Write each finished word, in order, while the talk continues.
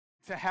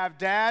to have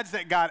dads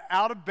that got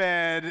out of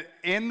bed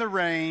in the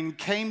rain,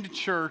 came to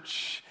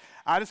church.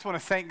 I just want to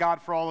thank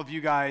God for all of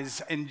you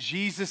guys. In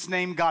Jesus'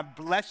 name, God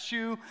bless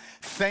you.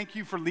 Thank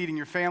you for leading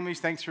your families.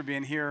 Thanks for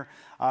being here.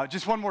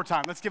 Just one more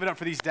time. Let's give it up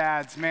for these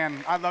dads.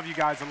 Man, I love you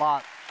guys a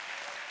lot.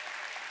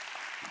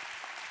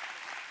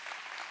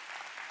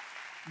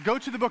 Go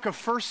to the book of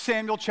 1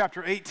 Samuel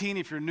chapter 18.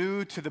 If you're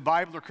new to the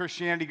Bible or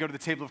Christianity, go to the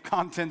table of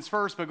contents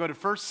first, but go to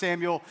 1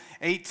 Samuel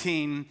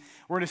 18.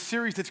 We're in a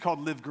series that's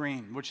called Live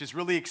Green, which is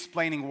really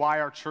explaining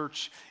why our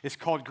church is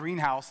called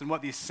Greenhouse and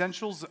what the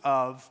essentials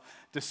of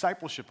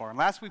discipleship are. And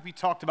last week we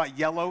talked about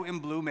yellow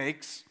and blue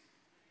makes,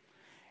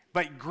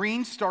 but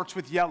green starts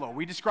with yellow.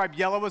 We described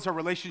yellow as our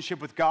relationship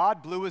with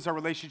God, blue as our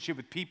relationship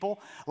with people.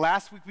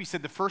 Last week we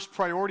said the first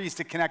priority is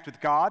to connect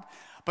with God,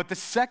 but the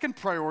second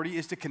priority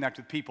is to connect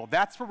with people.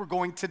 That's where we're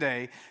going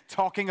today,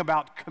 talking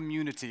about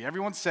community.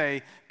 Everyone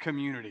say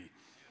community.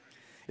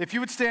 If you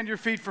would stand to your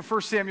feet for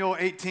 1 Samuel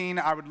 18,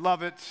 I would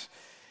love it.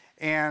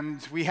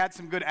 And we had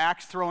some good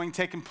axe throwing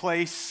taking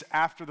place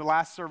after the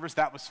last service.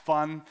 That was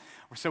fun.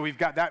 So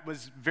that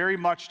was very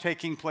much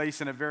taking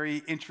place in a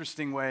very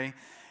interesting way.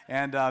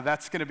 And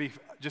that's going to be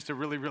just a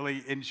really,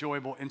 really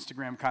enjoyable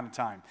Instagram kind of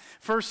time.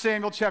 1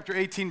 Samuel chapter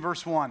 18,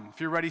 verse 1.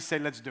 If you're ready, say,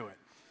 let's do it.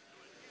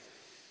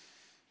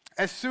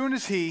 As soon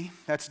as he,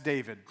 that's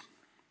David,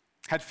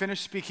 had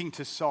finished speaking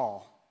to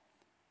Saul,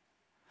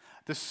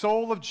 the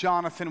soul of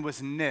Jonathan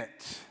was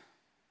knit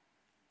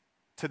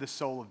to the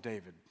soul of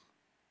David.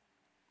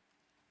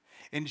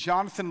 And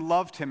Jonathan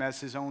loved him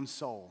as his own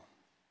soul.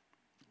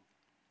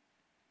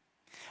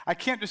 I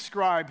can't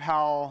describe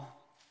how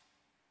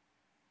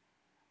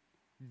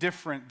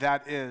different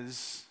that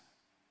is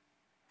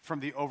from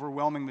the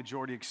overwhelming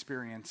majority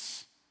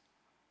experience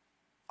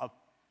of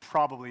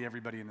probably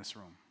everybody in this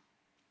room.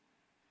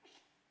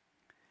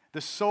 The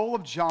soul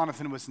of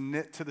Jonathan was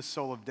knit to the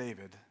soul of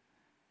David,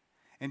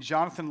 and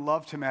Jonathan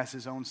loved him as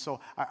his own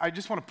soul. I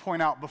just want to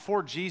point out,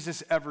 before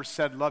Jesus ever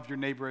said, love your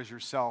neighbor as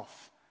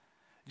yourself,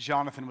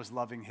 Jonathan was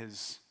loving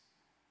his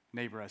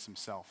neighbor as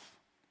himself.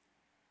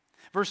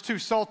 Verse 2,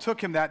 Saul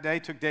took him that day,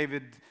 took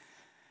David,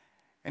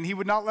 and he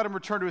would not let him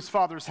return to his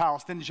father's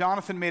house. Then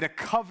Jonathan made a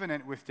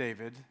covenant with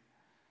David,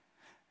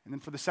 and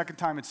then for the second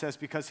time it says,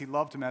 because he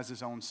loved him as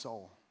his own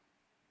soul.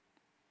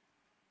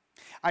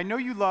 I know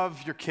you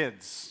love your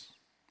kids.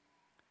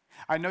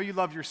 I know you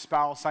love your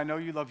spouse. I know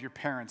you love your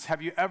parents.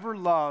 Have you ever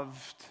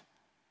loved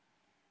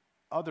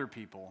other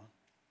people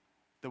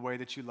the way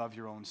that you love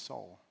your own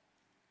soul?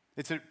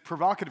 It's a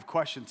provocative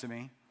question to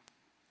me.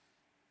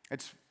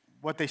 It's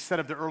what they said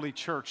of the early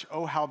church,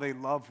 oh, how they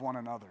love one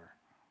another.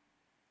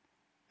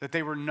 That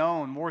they were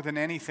known more than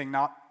anything,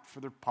 not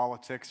for their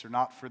politics or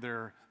not for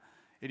their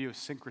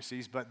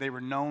idiosyncrasies, but they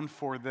were known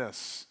for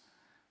this.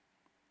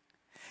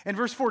 In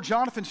verse 4,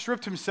 Jonathan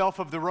stripped himself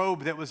of the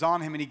robe that was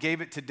on him, and he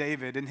gave it to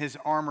David, and his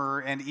armor,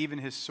 and even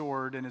his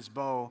sword, and his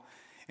bow,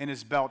 and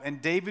his belt.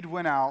 And David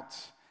went out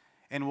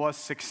and was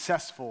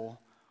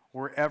successful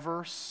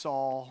wherever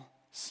Saul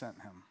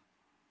sent him.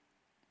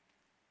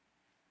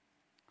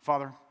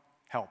 Father,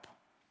 help.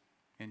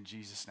 In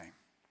Jesus' name,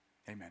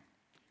 amen.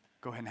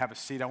 Go ahead and have a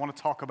seat. I want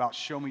to talk about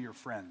show me your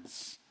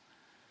friends.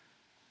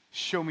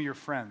 Show me your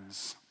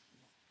friends.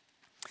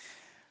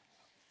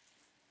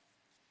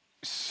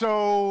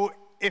 So,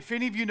 if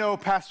any of you know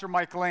Pastor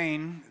Mike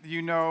Lane,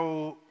 you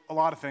know a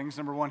lot of things.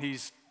 Number one,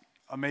 he's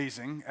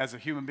amazing as a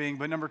human being.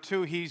 But number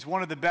two, he's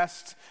one of the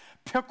best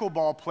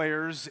pickleball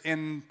players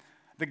in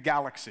the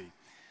galaxy.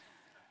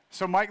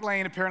 So Mike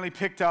Lane apparently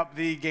picked up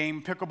the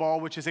game pickleball,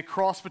 which is a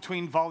cross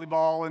between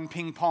volleyball and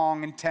ping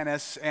pong and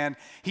tennis, and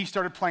he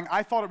started playing.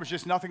 I thought it was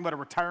just nothing but a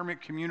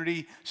retirement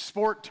community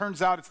sport.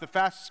 Turns out it's the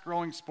fastest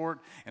growing sport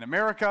in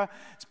America.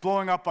 It's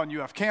blowing up on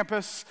UF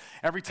campus.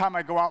 Every time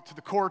I go out to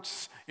the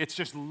courts, it's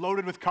just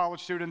loaded with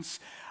college students.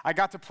 I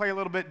got to play a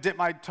little bit, dip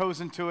my toes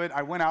into it.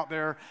 I went out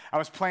there. I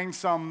was playing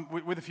some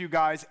with a few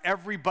guys.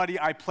 Everybody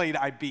I played,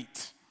 I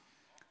beat.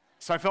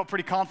 So I felt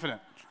pretty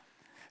confident.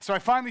 So I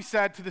finally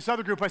said to this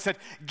other group, I said,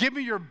 give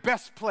me your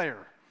best player.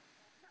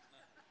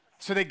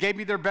 So they gave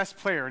me their best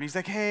player. And he's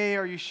like, hey,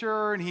 are you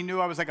sure? And he knew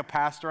I was like a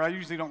pastor. I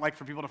usually don't like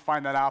for people to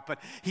find that out, but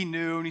he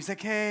knew. And he's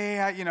like, hey,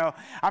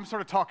 I'm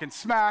sort of talking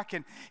smack.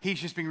 And he's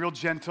just being real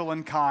gentle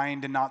and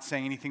kind and not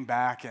saying anything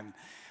back. And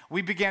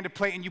we began to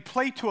play. And you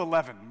play to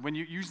 11.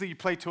 Usually you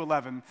play to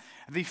 11.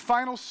 The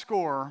final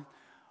score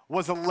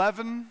was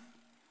 11-0.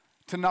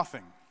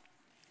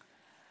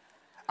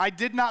 I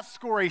did not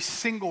score a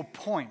single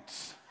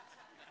point.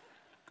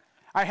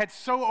 I had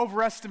so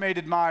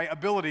overestimated my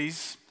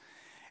abilities.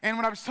 And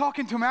when I was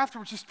talking to him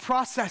afterwards, just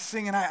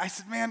processing, and I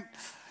said, man,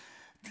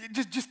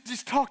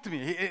 just talk to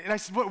me. And I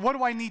said, what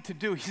do I need to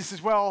do? He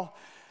says, well,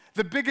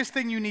 the biggest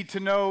thing you need to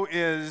know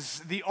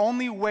is the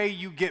only way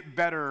you get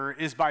better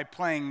is by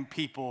playing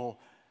people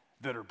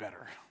that are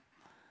better.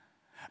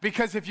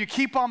 Because if you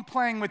keep on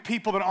playing with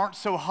people that aren't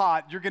so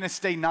hot, you're going to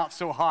stay not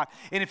so hot.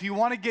 And if you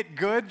want to get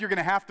good, you're going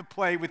to have to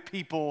play with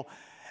people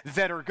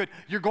that are good.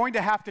 You're going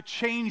to have to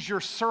change your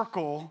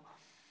circle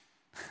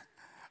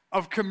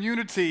of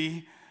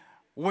community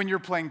when you're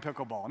playing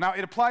pickleball. Now,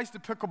 it applies to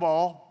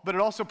pickleball, but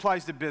it also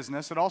applies to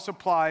business. It also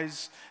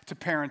applies to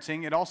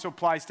parenting. It also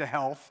applies to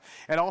health.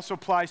 It also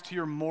applies to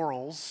your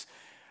morals.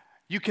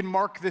 You can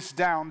mark this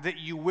down that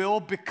you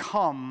will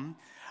become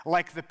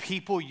like the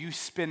people you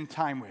spend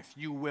time with.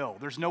 You will.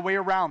 There's no way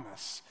around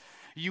this.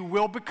 You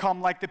will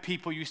become like the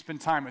people you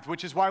spend time with,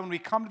 which is why when we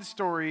come to the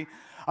story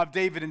of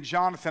David and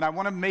Jonathan, I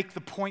want to make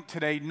the point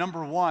today,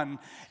 number one,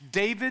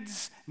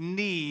 David's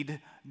need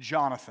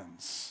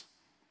Jonathan's.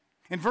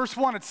 In verse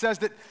 1, it says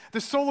that the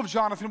soul of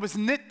Jonathan was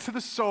knit to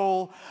the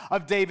soul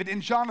of David,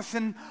 and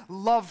Jonathan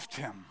loved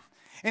him.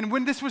 And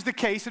when this was the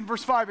case, in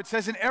verse 5, it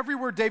says, and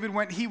everywhere David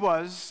went, he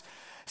was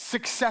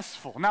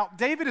successful. Now,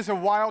 David is a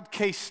wild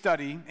case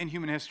study in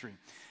human history.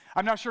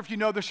 I'm not sure if you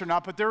know this or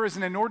not, but there is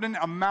an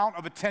inordinate amount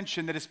of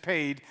attention that is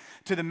paid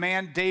to the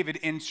man David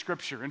in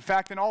Scripture. In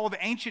fact, in all of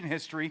ancient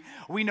history,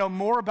 we know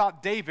more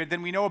about David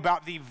than we know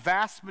about the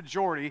vast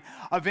majority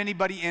of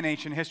anybody in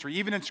ancient history.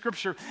 Even in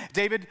Scripture,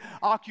 David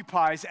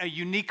occupies a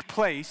unique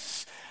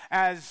place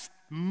as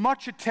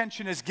much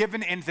attention is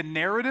given in the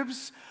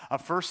narratives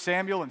of 1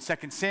 Samuel and 2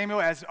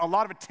 Samuel, as a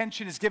lot of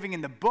attention is given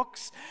in the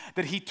books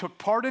that he took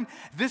part in.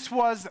 This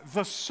was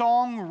the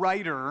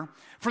songwriter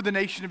for the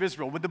nation of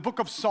Israel. With the book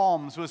of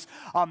Psalms was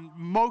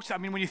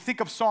when you think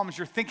of Psalms,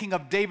 you're thinking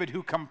of David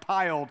who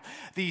compiled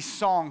these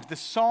songs, the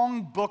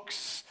song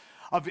books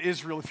of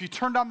Israel. If you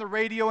turned on the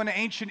radio in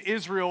ancient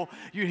Israel,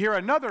 you'd hear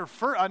another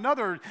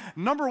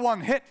number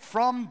one hit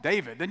from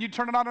David. Then you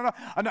turn it on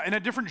in a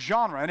different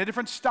genre, in a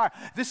different style.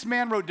 This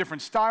man wrote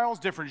different styles,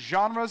 different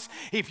genres.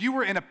 If you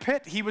were in a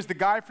pit, he was the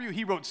guy for you.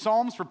 He wrote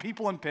psalms for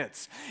people in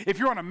pits. If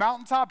you're on a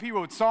mountaintop, he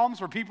wrote psalms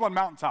for people on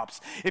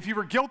mountaintops. If you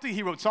were guilty,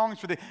 he wrote songs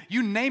for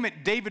you name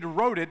it, David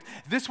wrote it.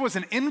 This was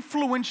an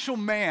influential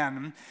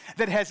man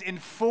that has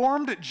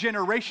informed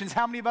generations.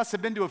 How many of us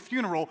have been to a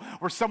funeral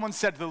where someone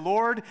said, "The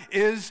Lord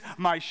is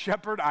my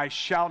shepherd, I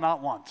shall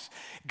not want"?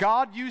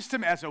 God used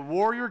him as a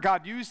warrior.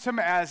 God used him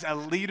as a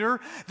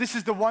leader. This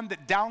is the one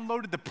that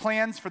downloaded the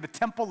plans for the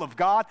temple of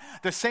God,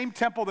 the same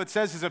temple that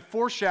says is a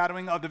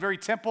foreshadowing of the very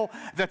temple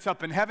that's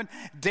up in heaven.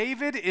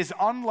 David is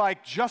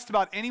unlike just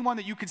about anyone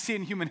that you could see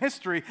in human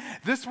history.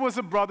 This was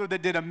a brother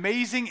that did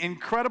amazing,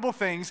 incredible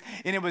things,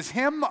 and it was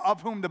him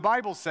of whom the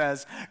Bible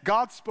says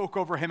God spoke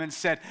over him and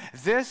said,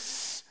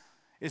 "This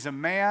is a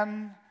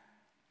man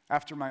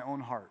after my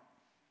own heart."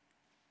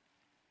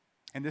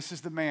 And this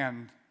is the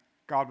man,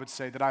 God would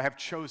say, that I have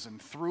chosen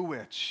through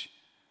which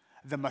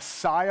the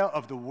Messiah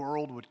of the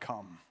world would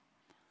come.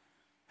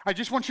 I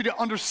just want you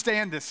to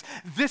understand this.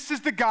 This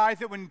is the guy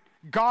that when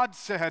God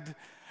said,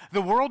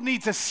 the world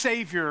needs a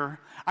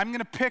Savior, I'm going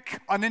to pick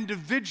an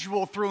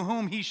individual through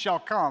whom he shall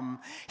come.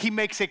 He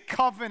makes a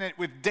covenant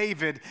with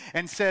David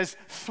and says,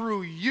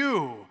 through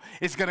you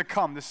is going to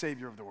come the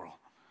Savior of the world.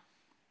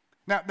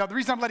 Now, the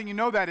reason I'm letting you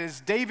know that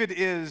is David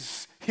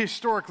is,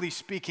 historically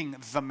speaking,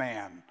 the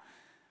man.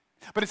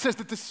 But it says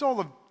that the soul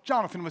of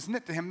Jonathan was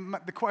knit to him.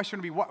 The question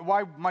would be,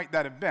 why might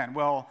that have been?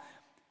 Well,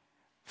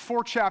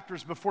 4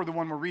 chapters before the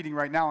one we're reading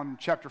right now, in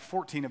chapter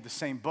 14 of the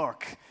same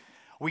book,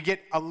 we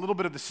get a little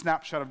bit of the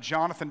snapshot of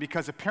Jonathan,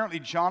 because apparently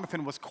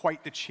Jonathan was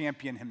quite the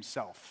champion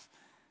himself.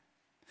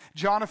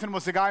 Jonathan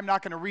was the guy, I'm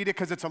not going to read it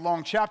because it's a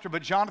long chapter,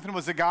 but Jonathan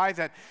was the guy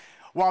that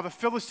while the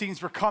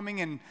Philistines were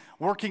coming and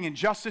working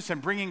injustice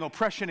and bringing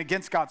oppression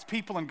against God's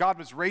people, and God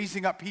was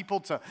raising up people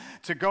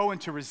to go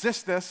and to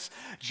resist this,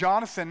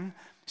 Jonathan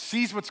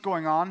sees what's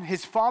going on.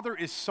 His father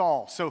is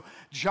Saul. So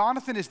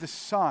Jonathan is the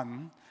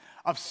son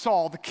of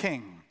Saul the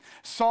king.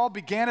 Saul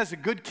began as a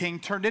good king,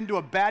 turned into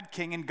a bad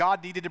king, and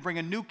God needed to bring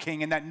a new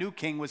king, and that new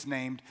king was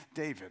named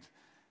David.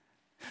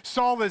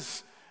 Saul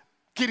is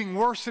getting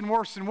worse and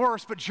worse and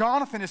worse, but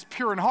Jonathan is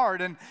pure in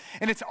heart, and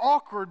it's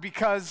awkward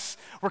because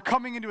we're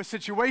coming into a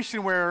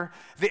situation where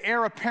the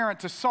heir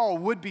apparent to Saul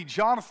would be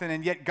Jonathan,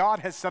 and yet God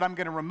has said, I'm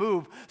going to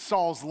remove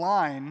Saul's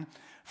line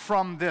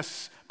from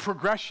this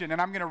progression,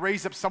 and I'm going to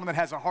raise up someone that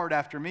has a heart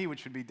after me,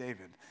 which would be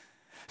David.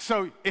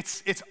 So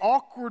it's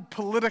awkward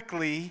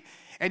politically,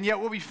 and yet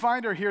what we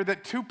find are here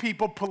that two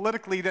people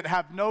politically that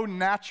have no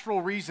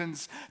natural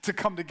reasons to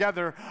come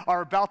together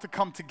are about to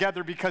come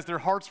together because their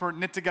hearts weren't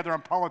knit together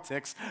on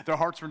politics. Their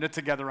hearts were knit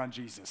together on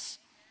Jesus,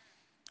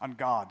 on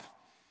God,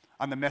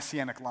 on the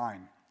messianic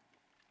line.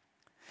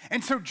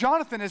 And so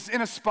Jonathan is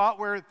in a spot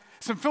where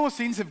some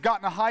Philistines have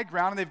gotten a high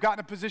ground and they've gotten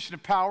a position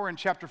of power in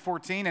chapter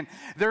 14, and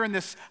they're in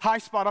this high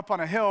spot up on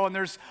a hill, and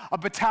there's a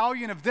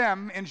battalion of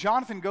them, and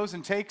Jonathan goes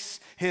and takes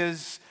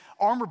his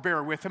armor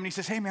bearer with him, and he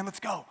says, "Hey man, let's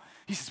go."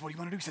 He says, "What do you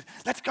want to do?" He says,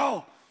 "Let's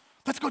go.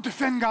 Let's go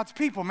defend God's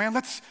people, man.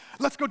 Let's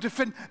go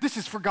defend. This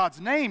is for God's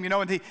name, you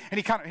know." And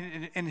he kind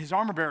of, and his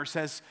armor bearer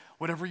says,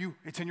 "Whatever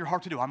it's in your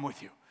heart to do, I'm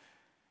with you."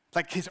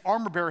 Like his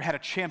armor bearer had a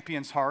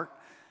champion's heart,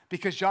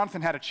 because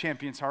Jonathan had a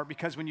champion's heart,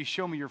 because when you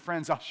show me your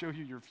friends, I'll show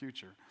you your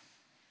future.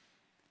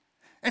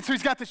 And so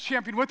he's got this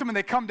champion with him, and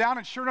they come down,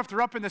 and sure enough,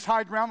 they're up in this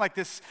high ground like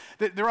this.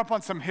 They're up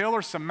on some hill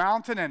or some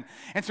mountain,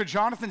 and so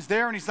Jonathan's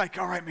there, and he's like,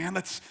 all right, man,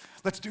 let's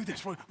do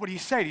this. What do you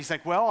say? And he's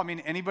like, well, I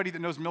mean, anybody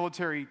that knows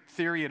military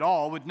theory at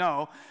all would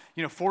know,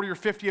 40 or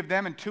 50 of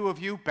them and 2 of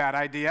you, bad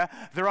idea.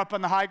 They're up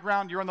on the high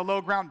ground, you're on the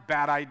low ground,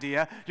 bad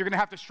idea. You're going to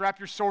have to strap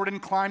your sword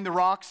and climb the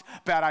rocks,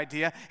 bad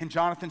idea. And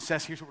Jonathan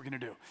says, here's what we're going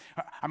to do.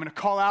 I'm going to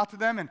call out to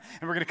them, and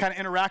we're going to kind of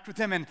interact with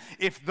them, and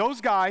if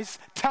those guys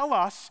tell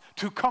us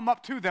to come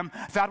up to them,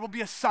 that will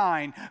be a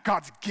sign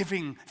God's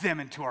giving them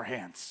into our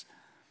hands.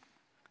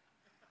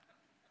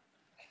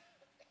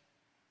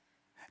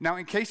 Now,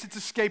 in case it's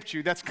escaped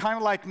you, that's kind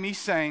of like me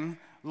saying,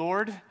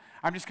 Lord,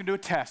 I'm just going to do a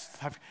test.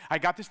 I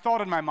got this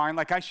thought in my mind,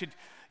 like I have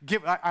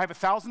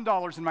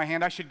 $1,000 in my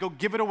hand, I should go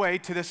give it away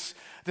to this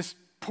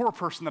poor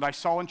person that I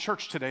saw in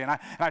church today, and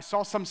I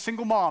saw some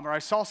single mom, or I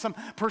saw some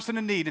person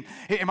in need,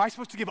 and am I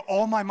supposed to give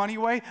all my money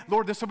away?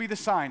 Lord, this will be the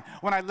sign.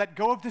 When I let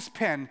go of this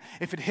pen,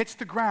 if it hits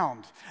the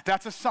ground,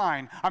 that's a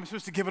sign I'm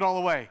supposed to give it all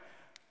away.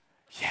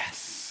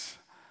 Yes.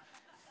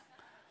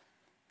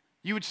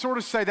 You would sort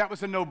of say that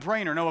was a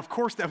no-brainer. No, of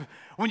course,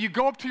 when you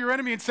go up to your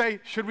enemy and say,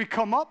 should we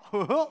come up?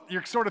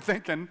 You're sort of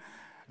thinking,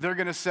 they're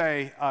going to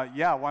say,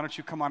 yeah, why don't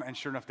you come on? And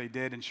sure enough, they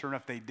did,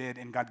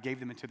 and God gave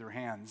them into their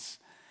hands.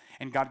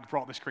 And God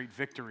brought this great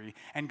victory,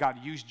 and God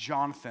used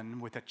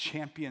Jonathan with a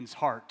champion's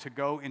heart to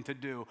go and to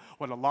do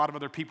what a lot of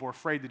other people were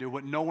afraid to do,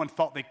 what no one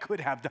thought they could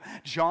have done.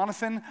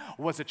 Jonathan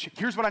was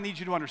here's what I need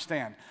you to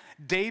understand.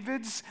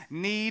 Davids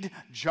need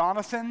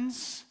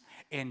Jonathans,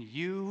 and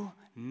you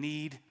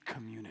need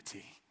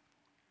community.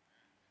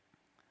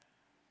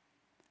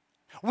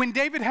 When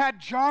David had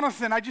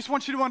Jonathan, I just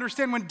want you to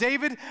understand, when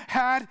David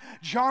had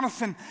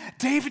Jonathan,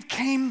 David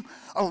came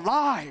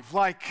alive.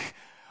 Like,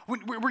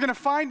 we're going to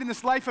find in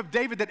this life of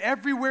David that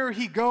everywhere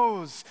he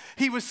goes,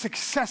 he was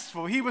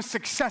successful. He was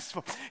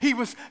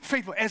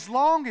faithful. As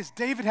long as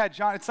David had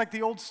Jonathan, it's like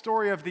the old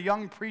story of the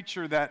young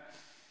preacher that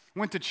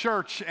went to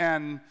church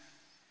and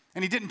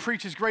he didn't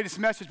preach his greatest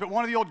message, but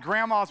one of the old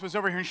grandmas was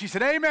over here and she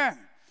said, amen.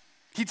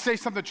 He'd say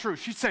something true.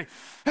 She'd say,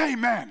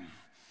 amen.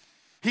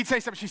 He'd say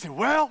something. She'd say,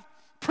 well,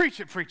 preach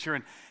it, preacher.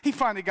 And he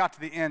finally got to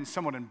the end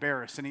somewhat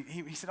embarrassed. And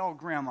he said, oh,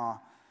 Grandma,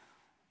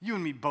 you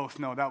and me both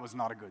know that was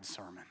not a good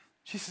sermon.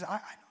 She says, I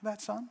know that,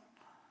 son.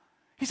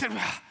 He said,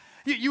 well,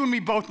 you and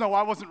me both know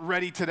I wasn't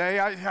ready today.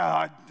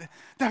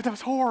 That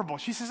was horrible.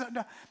 She says,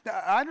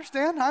 I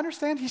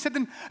understand. He said,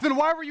 then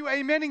why were you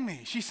amening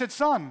me? She said,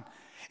 son,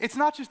 it's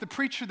not just the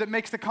preacher that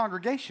makes the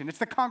congregation. It's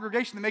the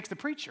congregation that makes the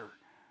preacher.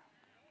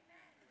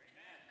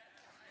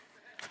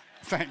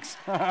 Thanks.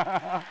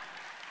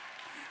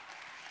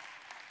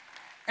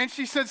 And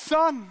she said,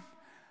 son,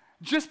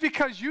 just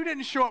because you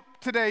didn't show up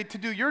today to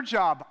do your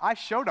job, I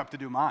showed up to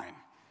do mine.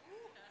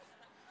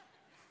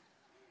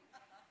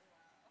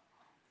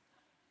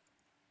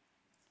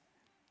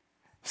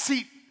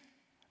 See,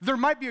 there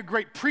might be a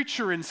great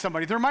preacher in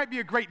somebody. There might be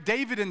a great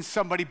David in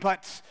somebody,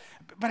 but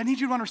I need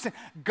you to understand,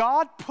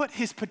 God put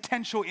his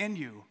potential in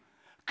you.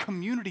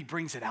 Community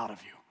brings it out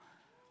of you.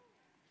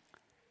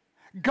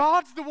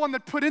 God's the one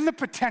that put in the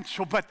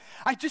potential, but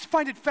I just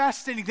find it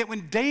fascinating that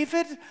when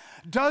David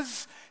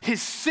does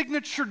his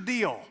signature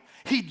deal,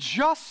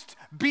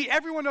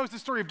 everyone knows the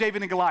story of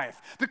David and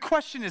Goliath. The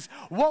question is,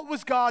 what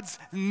was God's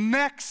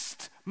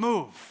next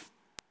move?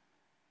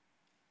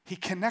 He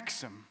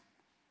connects him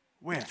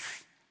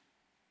with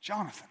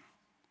Jonathan.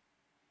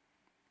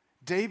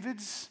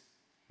 David's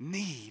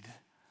need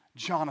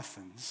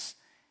Jonathan's,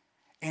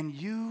 and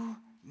you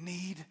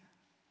need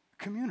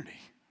community.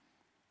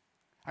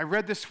 I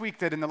read this week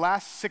that in the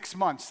last 6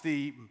 months,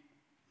 the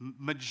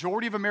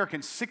majority of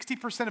Americans,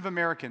 60% of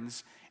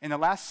Americans in the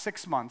last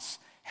 6 months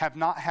have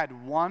not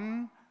had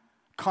one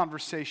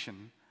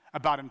conversation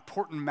about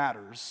important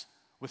matters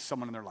with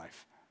someone in their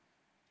life.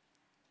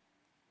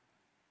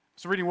 I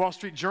was reading Wall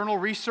Street Journal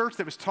research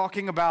that was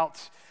talking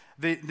about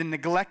the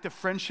neglect of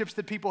friendships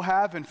that people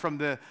have, and from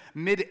the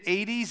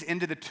mid-'80s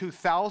into the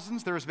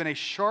 2000s, there has been a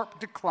sharp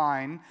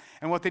decline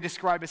in what they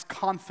describe as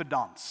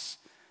confidants.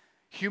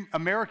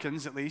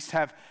 Americans, at least,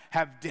 have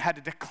had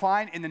a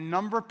decline in the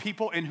number of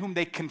people in whom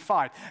they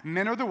confide.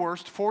 Men are the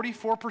worst.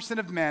 44%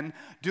 of men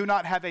do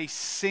not have a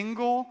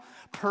single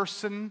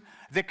person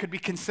that could be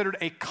considered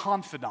a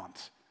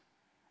confidant.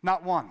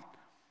 Not one.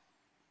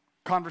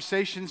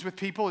 Conversations with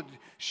people, it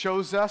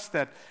shows us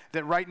that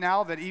right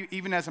now, that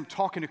even as I'm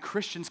talking to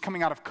Christians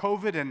coming out of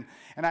COVID, and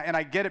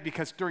I get it,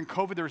 because during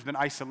COVID there's been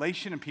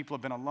isolation and people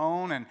have been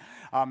alone, and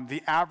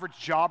the average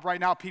job right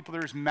now,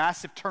 there's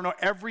massive turnover.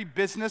 Every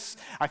business,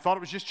 I thought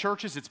it was just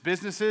churches, it's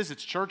businesses,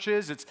 it's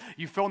churches, it's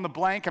you fill in the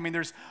blank. I mean,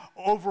 there's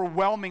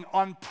overwhelming,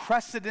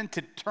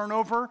 unprecedented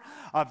turnover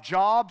of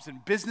jobs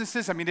and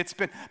businesses. I mean,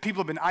 people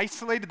have been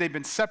isolated, they've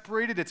been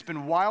separated, it's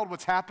been wild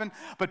what's happened,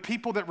 but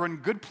people that were in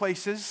good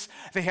places,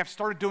 they have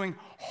started doing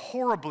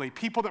horribly.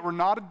 People that were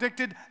not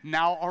addicted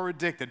now are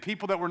addicted.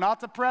 People that were not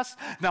depressed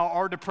now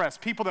are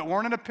depressed. People that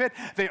weren't in a pit,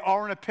 they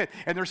are in a pit.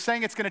 And they're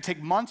saying it's going to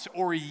take months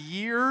or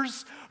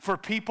years for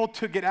people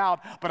to get out.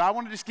 But I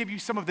want to just give you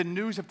some of the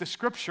news of the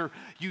scripture.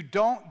 You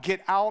don't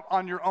get out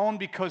on your own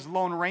because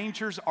Lone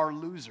Rangers are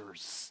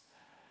losers.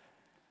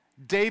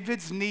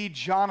 Davids need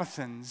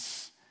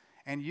Jonathans,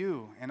 and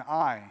you and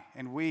I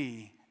and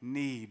we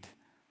need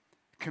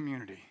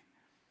community.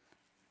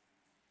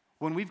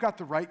 When we've got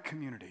the right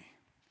community,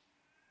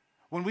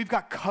 when we've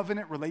got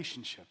covenant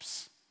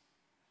relationships,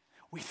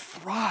 we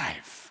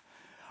thrive.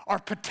 Our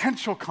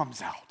potential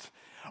comes out.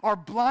 Our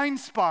blind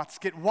spots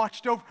get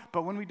watched over.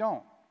 But when we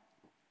don't,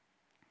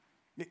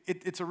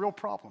 it's a real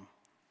problem.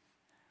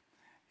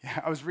 Yeah,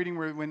 I was reading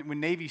where when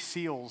Navy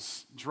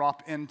SEALs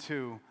drop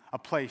into a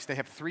place, they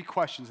have 3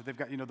 questions that they've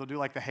got, they'll do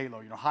like the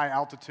Halo, high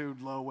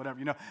altitude, low, whatever,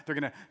 they're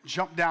gonna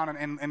jump down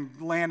and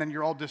land and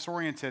you're all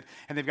disoriented,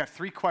 and they've got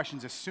 3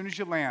 questions. As soon as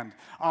you land,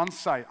 on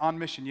site, on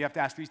mission, you have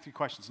to ask these 3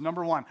 questions.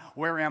 Number 1,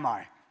 where am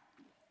I?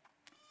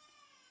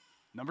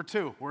 Number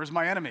 2, where's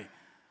my enemy?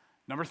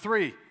 Number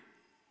 3,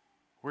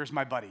 where's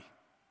my buddy?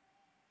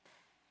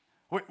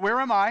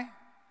 Where am I?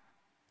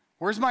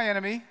 Where's my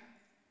enemy?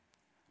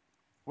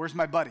 Where's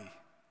my buddy?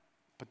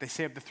 But they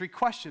say of the 3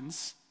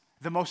 questions,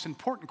 the most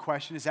important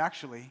question is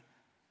actually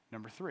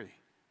number 3.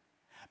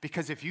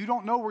 Because if you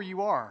don't know where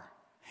you are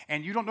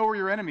and you don't know where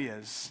your enemy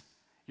is,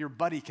 your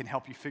buddy can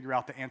help you figure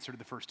out the answer to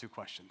the first 2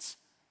 questions.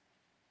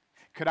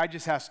 Could I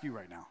just ask you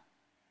right now,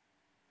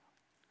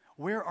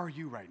 where are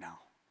you right now?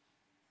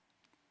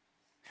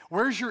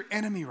 Where's your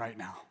enemy right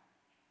now?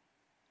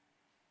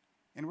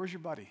 And where's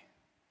your buddy?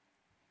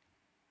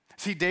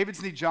 See,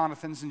 Davids need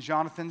Jonathans, and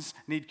Jonathans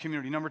need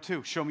community. Number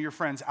 2, show me your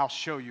friends, I'll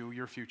show you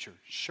your future.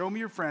 Show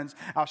me your friends,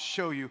 I'll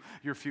show you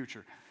your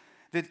future.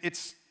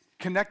 It's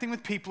connecting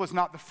with people is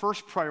not the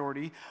first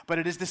priority, but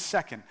it is the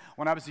second.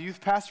 When I was a youth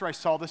pastor, I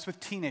saw this with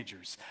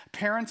teenagers.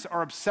 Parents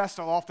are obsessed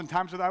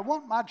oftentimes with, I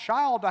want my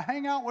child to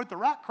hang out with the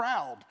right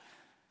crowd.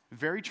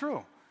 Very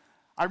true.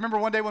 I remember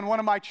one day when one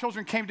of my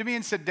children came to me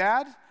and said,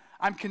 Dad,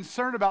 I'm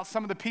concerned about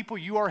some of the people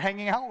you are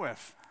hanging out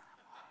with.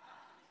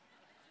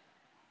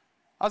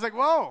 I was like,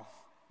 whoa,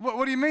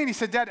 what do you mean? He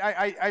said, Dad,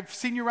 I've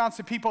seen you around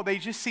some people, they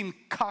just seem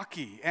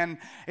cocky. And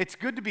it's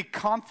good to be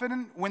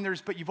confident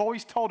but you've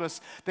always told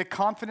us that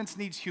confidence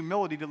needs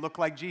humility to look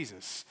like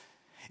Jesus.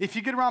 If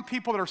you get around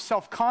people that are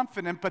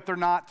self-confident, but they're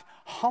not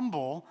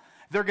humble,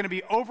 they're gonna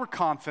be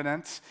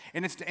overconfident.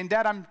 And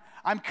Dad,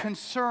 I'm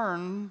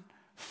concerned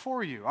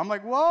for you. I'm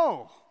like,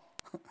 whoa,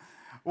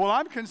 well,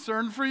 I'm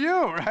concerned for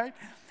you, right?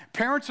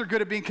 Parents are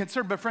good at being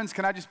concerned, but friends,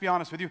 can I just be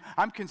honest with you?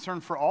 I'm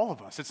concerned for all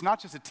of us. It's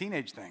not just a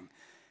teenage thing.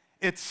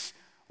 It's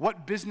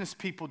what business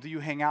people do you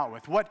hang out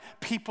with? What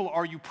people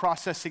are you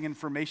processing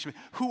information with?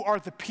 Who are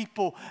the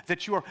people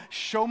that you are?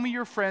 Show me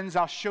your friends,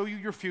 I'll show you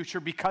your future,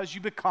 because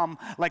you become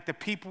like the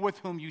people with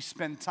whom you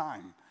spend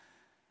time.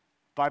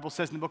 The Bible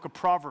says in the book of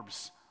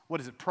Proverbs, what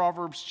is it?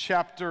 Proverbs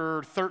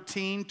chapter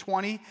 13,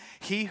 20,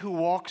 he who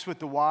walks with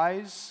the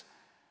wise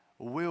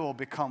will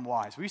become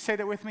wise. Will you say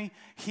that with me?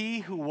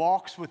 He who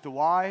walks with the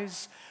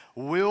wise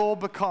will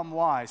become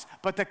wise,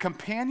 but the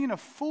companion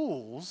of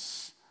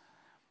fools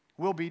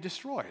will be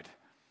destroyed.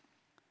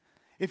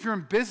 If you're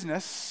in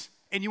business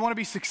and you want to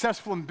be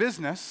successful in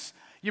business,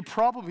 you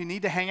probably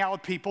need to hang out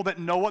with people that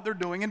know what they're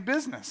doing in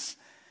business.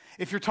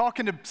 If you're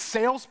talking to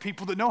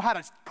salespeople that know how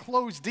to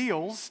close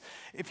deals,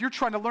 if you're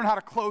trying to learn how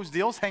to close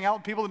deals, hang out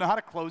with people that know how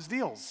to close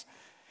deals.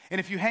 And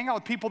if you hang out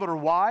with people that are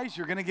wise,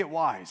 you're going to get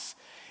wise.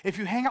 If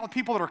you hang out with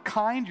people that are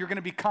kind, you're going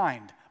to be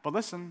kind. But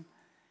listen,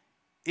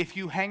 if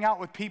you hang out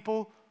with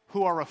people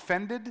who are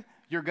offended,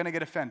 you're going to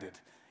get offended.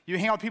 You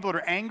hang out with people that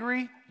are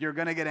angry, you're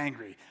going to get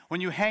angry.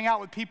 When you hang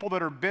out with people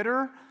that are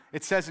bitter,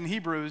 it says in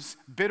Hebrews,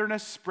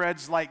 bitterness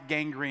spreads like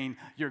gangrene,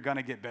 you're going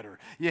to get bitter.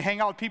 You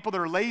hang out with people that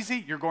are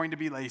lazy, you're going to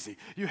be lazy.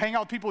 You hang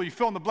out with people, you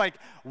fill in the blank.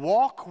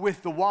 Walk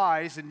with the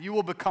wise and you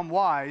will become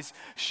wise.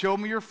 Show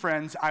me your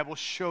friends, I will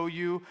show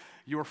you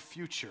your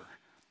future.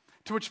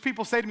 To which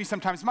people say to me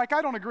sometimes, Mike,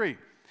 I don't agree.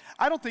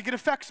 I don't think it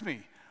affects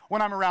me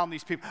when I'm around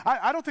these people.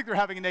 I don't think they're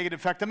having a negative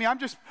effect on me. I'm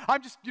just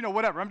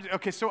whatever.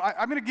 Okay, so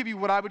I'm going to give you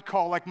what I would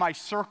call like my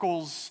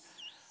circles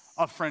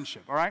of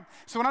friendship, all right?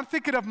 So when I'm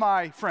thinking of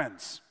my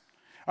friends,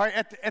 all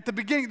right, at the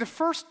beginning, the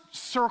first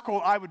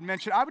circle I would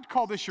mention, I would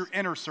call this your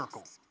inner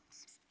circle.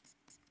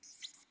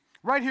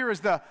 Right here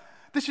is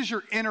this is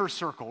your inner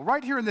circle.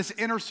 Right here in this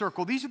inner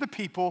circle, these are the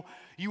people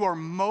you are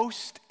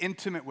most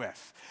intimate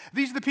with.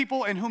 These are the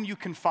people in whom you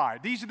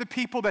confide. These are the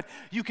people that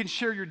you can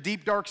share your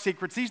deep, dark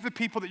secrets. These are the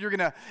people that you're going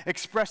to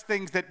express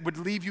things that would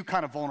leave you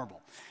kind of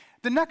vulnerable.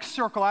 The next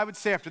circle, I would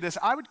say after this,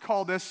 I would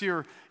call this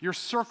your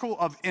circle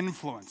of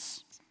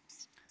influence.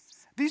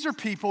 These are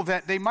people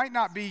that they might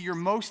not be your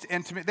most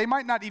intimate. They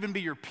might not even be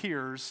your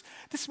peers.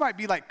 This might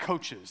be like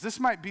coaches.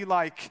 This might be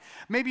like,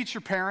 maybe it's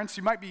your parents.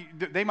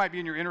 They might be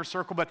in your inner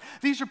circle, but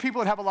these are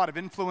people that have a lot of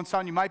influence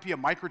on you. You might be a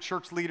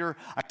microchurch leader,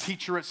 a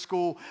teacher at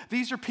school.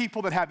 These are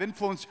people that have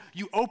influence.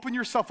 You open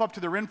yourself up to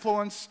their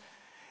influence,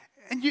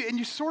 and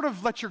you sort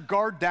of let your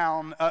guard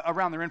down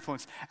around their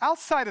influence.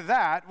 Outside of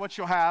that, what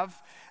you'll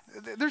have,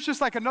 there's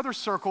just like another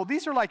circle.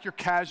 These are like your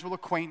casual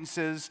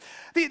acquaintances.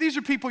 These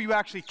are people you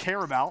actually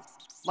care about.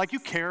 Like you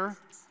care.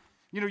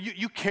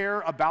 You care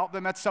about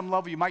them at some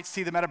level. You might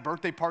see them at a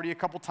birthday party a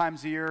couple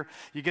times a year.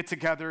 You get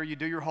together, you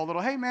do your whole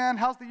little, hey man,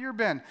 how's the year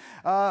been?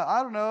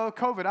 I don't know,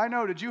 COVID, I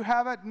know. Did you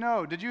have it?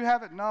 No. Did you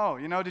have it? No.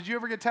 Did you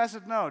ever get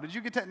tested? No. Did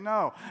you get tested?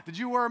 No. Did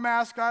you wear a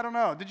mask? I don't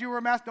know. Did you wear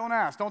a mask? Don't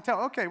ask. Don't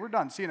tell. Okay, we're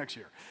done. See you next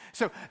year.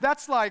 So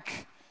that's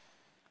like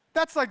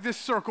this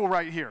circle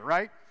right here,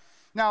 right?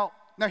 Now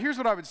here's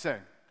what I would say.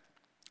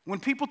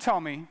 When people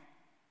tell me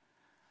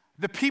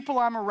the people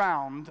I'm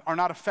around are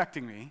not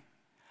affecting me,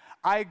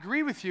 I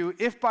agree with you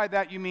if by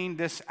that you mean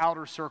this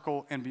outer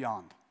circle and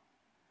beyond.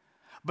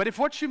 But if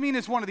what you mean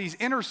is one of these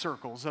inner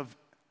circles of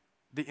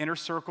the inner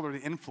circle or the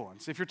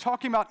influence, if you're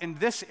talking about in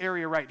this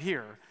area right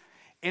here,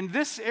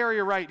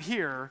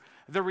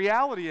 the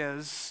reality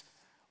is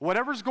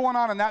whatever's going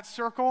on in that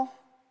circle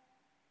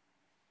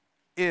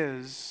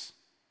is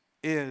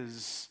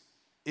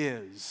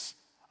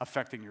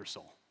affecting your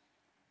soul.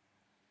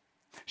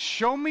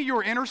 Show me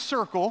your inner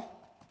circle,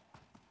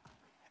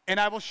 and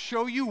I will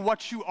show you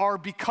what you are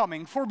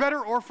becoming, for better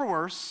or for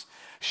worse.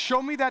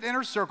 Show me that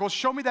inner circle,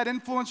 show me that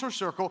influencer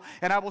circle,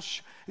 and I will,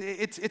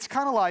 it's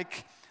kind of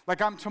like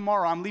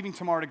I'm leaving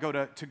tomorrow to go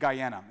to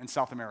Guyana in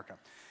South America.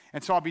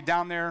 And so I'll be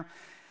down there,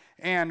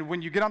 and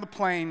when you get on the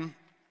plane,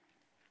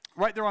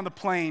 right there on the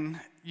plane,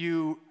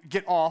 you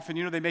get off,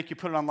 and they make you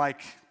put it on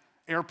like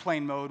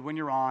airplane mode when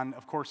you're on.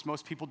 Of course,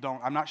 most people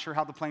don't. I'm not sure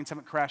how the planes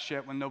haven't crashed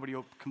yet when nobody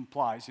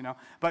complies,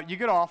 But you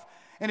get off,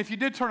 and if you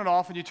did turn it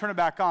off and you turn it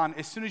back on,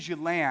 as soon as you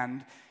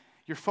land,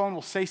 your phone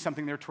will say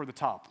something there toward the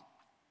top.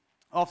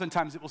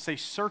 Oftentimes, it will say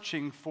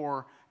searching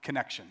for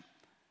connection.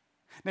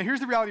 Now, here's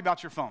the reality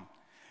about your phone.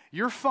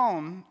 Your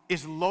phone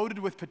is loaded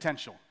with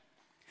potential.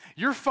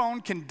 Your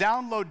phone can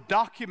download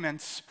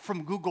documents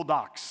from Google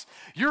Docs.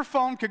 Your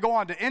phone could go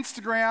onto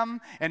Instagram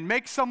and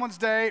make someone's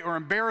day or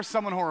embarrass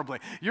someone horribly.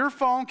 Your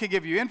phone can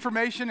give you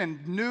information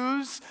and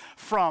news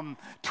from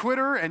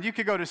Twitter, and you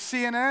could go to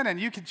CNN and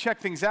you could check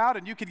things out,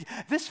 and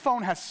this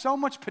phone has so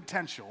much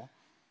potential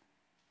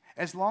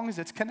as long as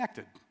it's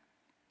connected.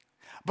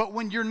 But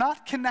when you're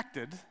not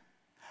connected,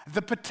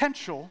 the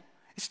potential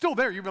is still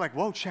there. You'll be like,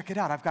 whoa, check it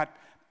out. I've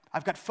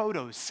got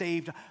photos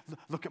saved.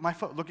 Look at my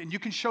photo. Look, and you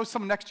can show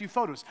someone next to you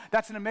photos.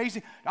 That's an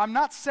amazing. I'm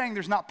not saying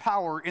there's not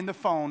power in the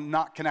phone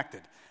not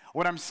connected.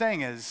 What I'm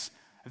saying is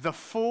the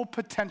full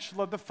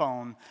potential of the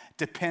phone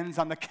depends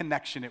on the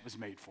connection it was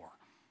made for.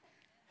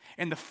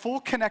 And the full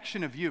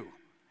connection of you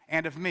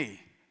and of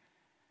me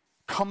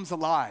comes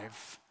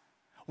alive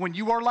when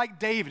you are like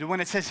David, when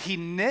it says he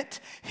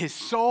knit his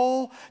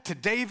soul to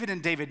David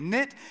and David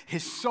knit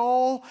his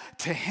soul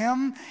to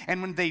him.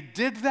 And when they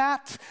did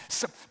that,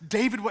 so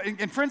David,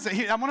 and friends,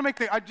 I want to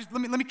make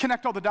let me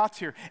connect all the dots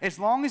here. As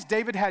long as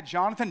David had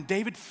Jonathan,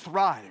 David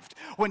thrived.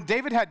 When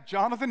David had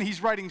Jonathan,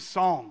 he's writing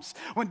Psalms.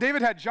 When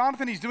David had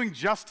Jonathan, he's doing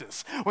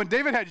justice. When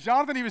David had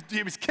Jonathan,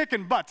 he was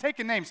kicking butt,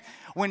 taking names.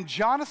 When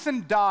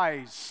Jonathan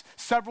dies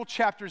several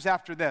chapters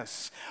after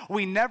this,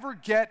 we never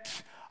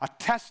get a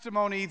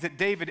testimony that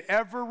David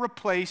ever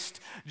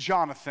replaced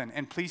Jonathan.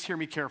 And please hear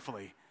me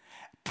carefully.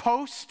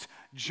 Post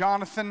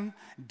Jonathan,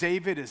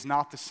 David is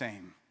not the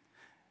same.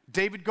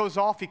 David goes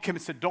off, he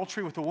commits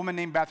adultery with a woman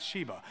named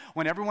Bathsheba.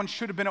 When everyone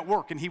should have been at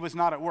work and he was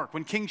not at work.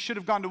 When kings should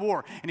have gone to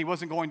war and he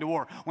wasn't going to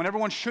war. When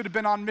everyone should have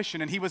been on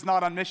mission and he was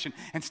not on mission.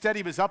 Instead,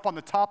 he was up on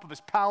the top of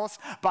his palace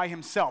by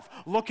himself,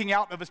 looking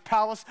out of his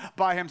palace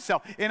by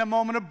himself, in a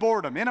moment of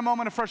boredom, in a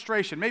moment of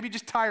frustration, maybe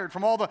just tired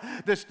from all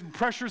the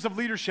pressures of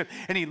leadership.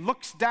 And he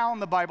looks down,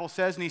 the Bible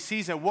says, and he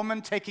sees a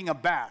woman taking a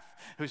bath,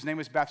 whose name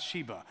was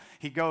Bathsheba.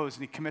 He goes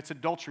and he commits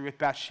adultery with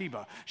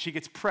Bathsheba. She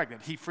gets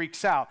pregnant. He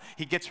freaks out.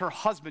 He gets her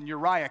husband,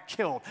 Uriah,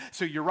 killed.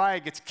 So Uriah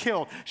gets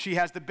killed. She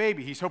has the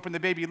baby. He's hoping the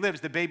baby lives.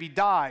 The baby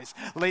dies.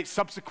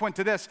 Subsequent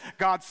to this,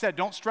 God said,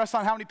 don't stress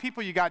on how many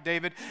people you got,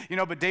 David.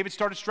 But David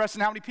started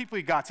stressing how many people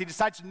he got. So he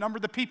decides to number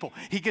the people.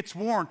 He gets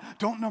warned,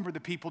 don't number the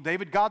people,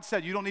 David. God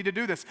said, you don't need to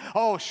do this.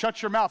 Oh,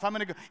 shut your mouth. I'm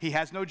going to go. He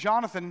has no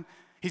Jonathan.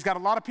 He's got a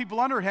lot of people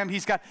under him.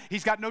 He's got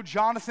no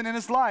Jonathan in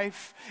his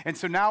life. And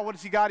so now what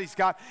has he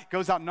got?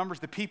 Goes out and numbers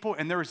the people,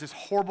 and there is this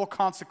horrible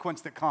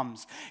consequence that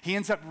comes. He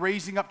ends up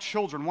raising up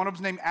children. One of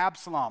them is named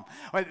Absalom.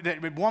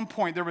 At one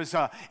point, there was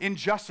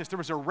injustice. There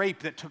was a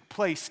rape that took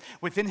place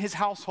within his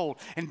household,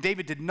 and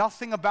David did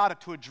nothing about it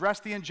to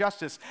address the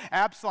injustice.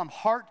 Absalom's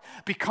heart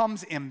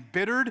becomes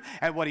embittered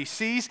at what he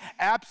sees.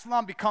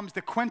 Absalom becomes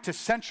the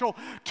quintessential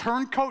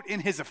turncoat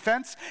in his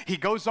offense. He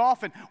goes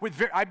off and,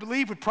 I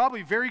believe, with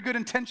probably very good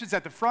intentions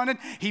at the front end,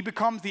 he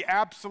becomes the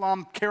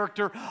Absalom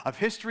character of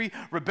history,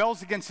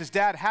 rebels against his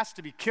dad, has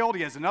to be killed.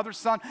 He has another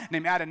son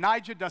named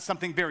Adonijah, does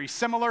something very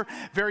similar,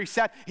 very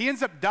sad. He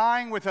ends up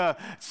dying with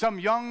some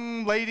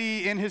young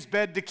lady in his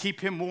bed to keep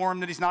him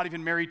warm that he's not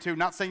even married to.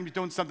 Not saying he's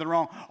doing something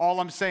wrong.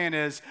 All I'm saying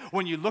is,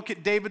 when you look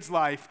at David's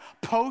life,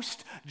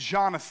 post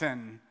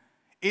Jonathan,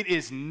 it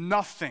is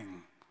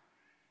nothing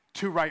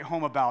to write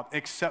home about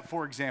except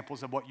for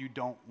examples of what you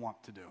don't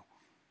want to do.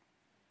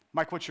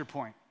 Mike, what's your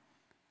point?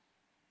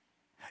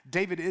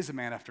 David is a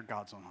man after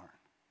God's own heart.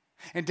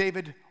 And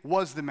David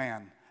was the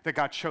man that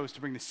God chose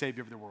to bring the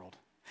Savior of the world.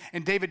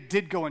 And David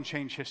did go and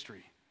change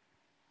history.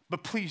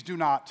 But please do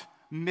not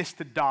miss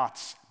the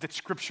dots that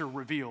Scripture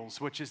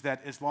reveals, which is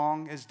that as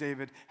long as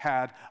David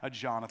had a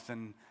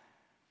Jonathan,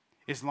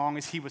 as long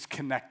as he was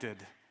connected,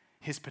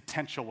 his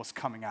potential was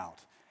coming out.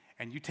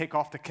 And you take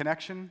off the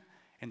connection,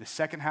 and the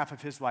second half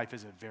of his life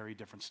is a very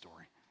different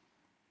story.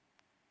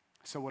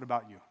 So what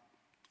about you?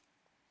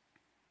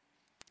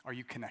 Are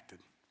you connected?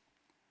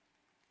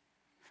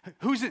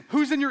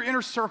 Who's in your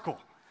inner circle?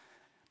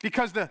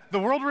 Because the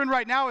world we're in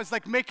right now is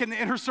like making the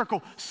inner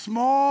circle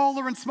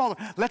smaller and smaller.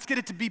 Let's get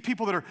it to be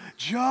people that are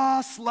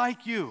just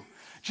like you.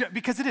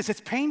 Because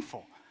it's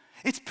painful.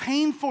 It's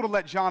painful to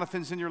let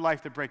Jonathans in your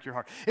life that break your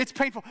heart. It's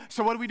painful.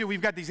 So what do?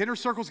 We've got these inner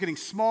circles getting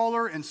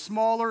smaller and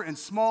smaller and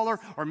smaller,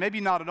 or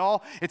maybe not at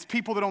all. It's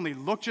people that only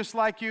look just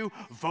like you,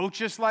 vote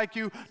just like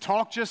you,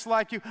 talk just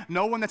like you,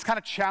 no one that's kind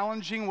of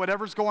challenging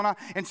whatever's going on.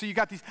 And so you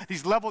got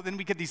these levels, then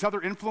we get these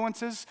other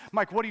influences.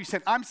 Mike, what are you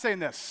saying? I'm saying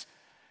this.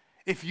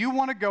 If you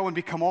want to go and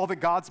become all that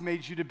God's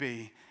made you to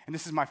be, and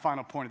this is my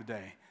final point of the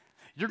day,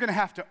 you're going to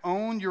have to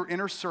own your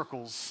inner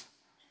circles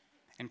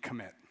and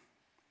commit.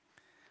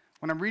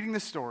 When I'm reading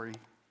this story,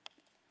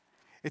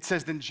 it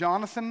says, then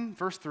Jonathan,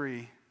 verse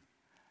 3,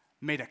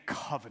 made a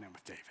covenant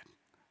with David.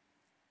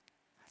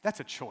 That's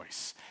a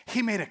choice.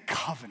 He made a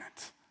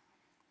covenant.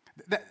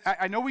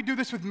 I know we do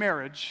this with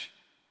marriage.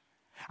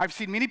 I've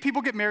seen many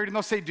people get married and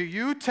they'll say, do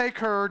you take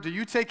her, do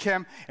you take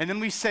him? And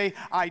then we say,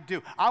 I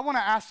do. I want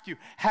to ask you,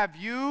 have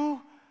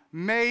you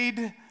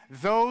made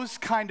those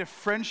kind of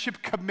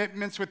friendship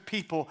commitments with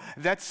people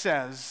that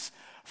says,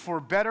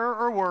 for better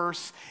or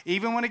worse,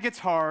 even when it gets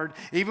hard,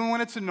 even when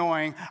it's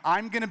annoying,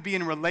 I'm going to be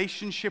in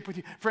relationship with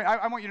you. Friend,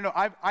 I want you to know,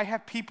 I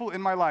have people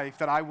in my life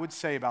that I would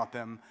say about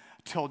them,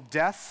 till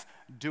death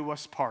do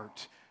us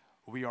part,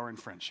 we are in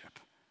friendship.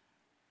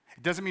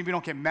 It doesn't mean we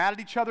don't get mad at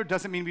each other. It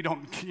doesn't mean we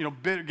don't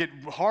get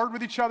hard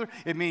with each other.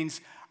 It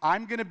means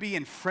I'm going to be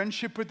in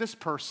friendship with this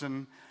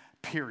person,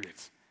 period.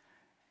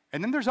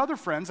 And then there's other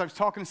friends. I was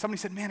talking to somebody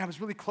who said, man, I was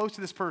really close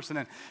to this person,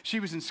 and she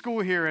was in school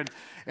here,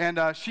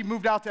 and she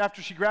moved out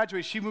after she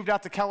graduated, she moved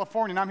out to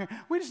California, and I'm here.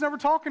 We just never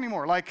talk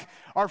anymore. Like,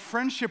 our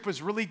friendship was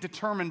really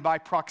determined by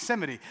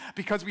proximity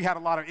because we had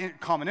a lot of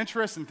common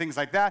interests and things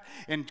like that.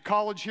 In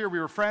college here, we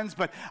were friends,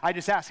 but I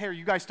just asked, hey, are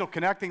you guys still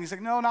connecting? He's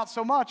like, no, not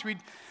so much.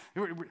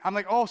 I'm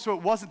like, oh, so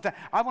it wasn't that.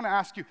 I want to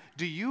ask you,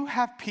 do you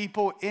have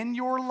people in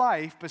your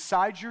life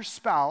besides your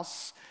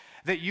spouse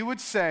that you would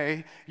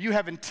say you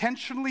have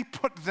intentionally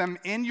put them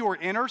in your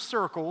inner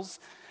circles?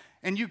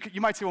 And you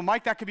might say, well,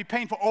 Mike, that could be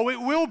painful. Oh, it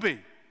will be.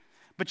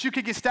 But you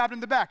could get stabbed in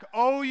the back.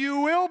 Oh,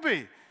 you will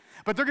be.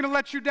 But they're going to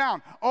let you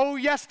down. Oh,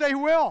 yes, they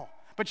will.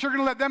 But you're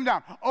going to let them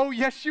down. Oh,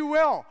 yes, you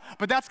will.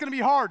 But that's going to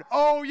be hard.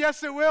 Oh,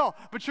 yes, it will.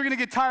 But you're going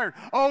to get tired.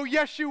 Oh,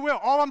 yes, you will.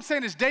 All I'm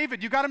saying is,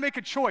 David, you got to make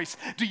a choice.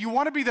 Do you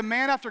want to be the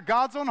man after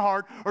God's own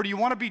heart, or do you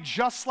want to be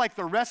just like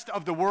the rest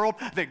of the world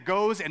that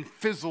goes and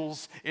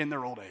fizzles in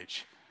their old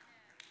age?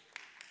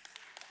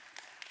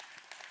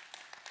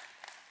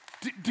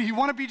 Do you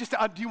want to be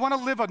do you want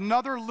to live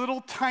another little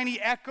tiny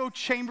echo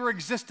chamber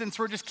existence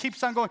where it just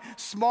keeps on going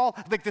small,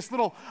 like this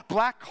little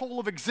black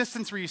hole of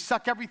existence where you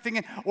suck everything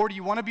in? Or do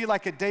you want to be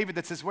like a David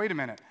that says, wait a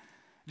minute,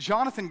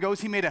 Jonathan goes,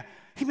 he made a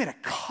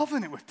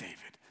covenant with David.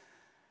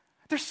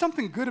 There's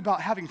something good about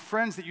having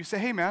friends that you say,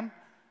 hey man,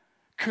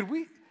 could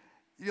we,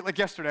 like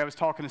yesterday I was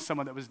talking to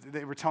someone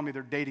they were telling me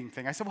their dating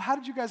thing. I said, well, how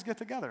did you guys get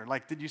together?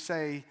 Like, did you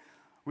say,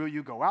 will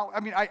you go out? I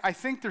mean, I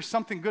think there's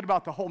something good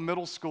about the whole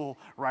middle school,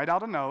 write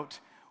out a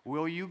note,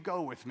 will you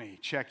go with me?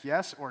 Check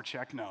yes or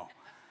check no.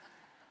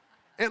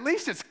 At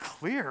least it's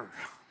clear.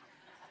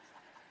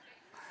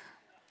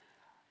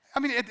 I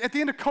mean, at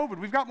the end of COVID,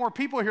 we've got more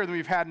people here than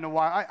we've had in a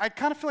while. I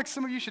kind of feel like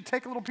some of you should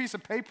take a little piece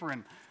of paper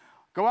and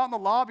go out in the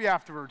lobby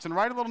afterwards and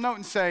write a little note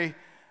and say,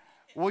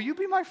 will you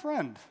be my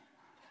friend?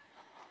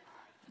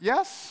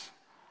 Yes?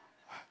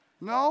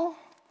 No?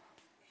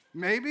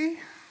 Maybe?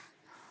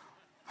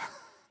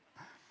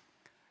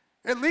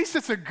 At least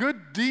it's a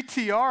good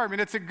DTR. I mean,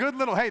 it's a good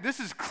little, hey, this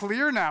is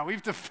clear now.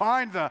 We've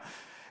defined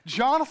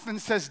Jonathan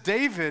says,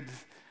 David,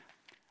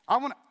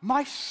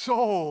 my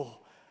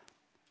soul,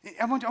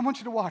 I want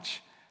you to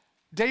watch.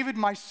 David,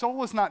 my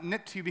soul is not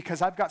knit to you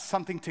because I've got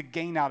something to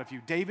gain out of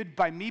you. David,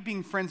 by me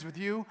being friends with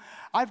you,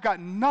 I've got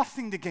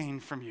nothing to gain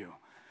from you.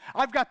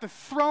 I've got the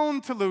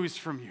throne to lose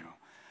from you.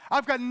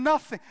 I've got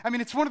nothing. I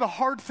mean, it's one of the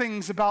hard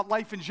things about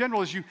life in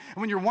general is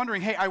when you're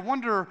wondering, hey, I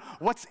wonder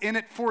what's in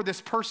it for this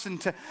person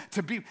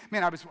to be.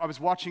 Man, I was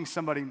watching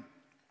somebody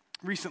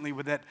recently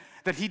with that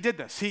he did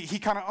this. He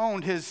kind of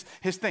owned his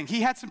thing.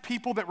 He had some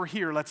people that were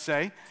here, let's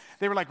say.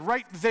 They were like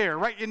right there,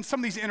 right in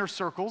some of these inner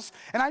circles.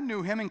 And I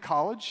knew him in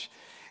college.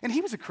 And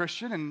he was a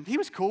Christian, and he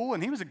was cool,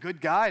 and he was a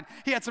good guy. And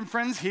he had some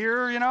friends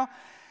here, And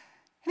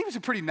he was a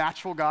pretty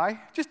natural guy,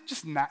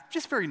 just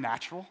very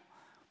natural.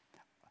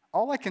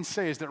 All I can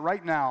say is that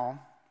right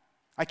now,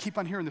 I keep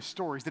on hearing the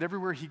stories that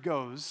everywhere he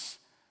goes,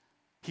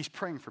 he's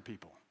praying for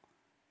people.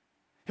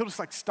 He'll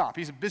just stop.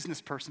 He's a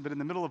business person, but in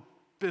the middle of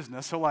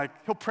business. So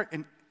he'll pray,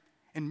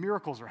 and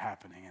miracles are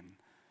happening, and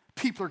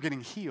people are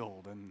getting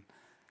healed, and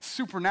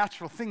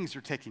supernatural things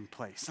are taking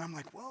place. And I'm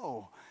like,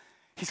 whoa.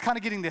 He's kind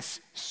of getting this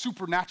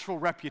supernatural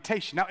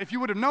reputation. Now, if you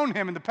would have known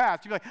him in the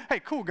past, you'd be like, hey,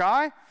 cool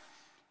guy,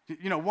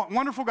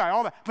 wonderful guy,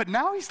 all that. But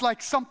now he's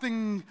like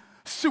something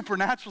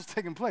supernatural's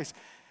taking place.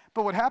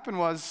 But what happened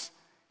was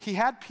he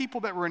had people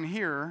that were in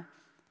here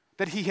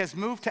that he has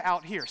moved to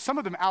out here. Some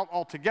of them out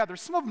altogether.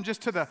 Some of them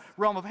just to the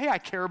realm of, hey, I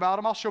care about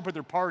them. I'll show up at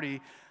their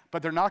party,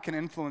 but they're not going to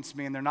influence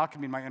me, and they're not going to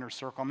be in my inner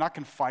circle. I'm not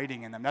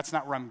confiding in them. That's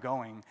not where I'm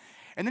going.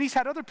 And then he's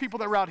had other people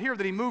that were out here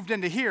that he moved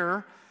into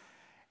here.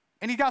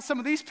 And he got some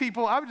of these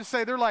people, I would just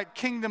say they're like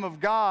kingdom of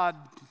God,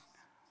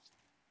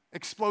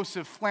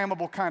 explosive,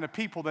 flammable kind of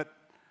people that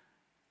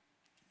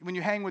when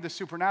you hang with the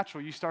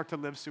supernatural, you start to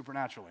live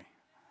supernaturally.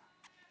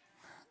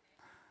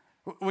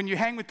 When you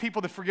hang with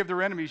people that forgive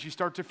their enemies, you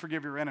start to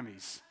forgive your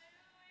enemies.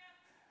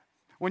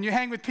 When you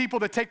hang with people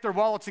that take their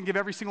wallets and give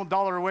every single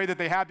dollar away that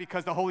they have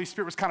because the Holy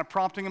Spirit was kind of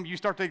prompting them, you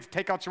start to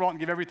take out your wallet and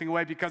give everything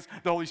away because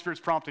the Holy Spirit's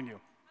prompting you.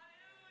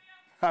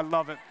 I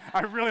love it.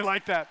 I really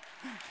like that.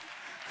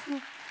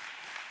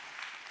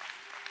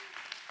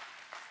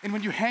 And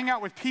when you hang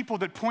out with people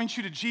that point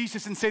you to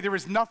Jesus and say there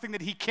is nothing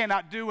that he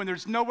cannot do and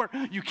there's nowhere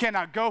you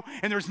cannot go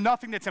and there's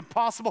nothing that's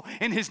impossible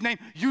in his name,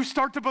 you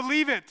start to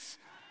believe it.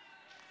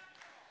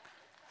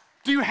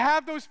 Do you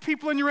have those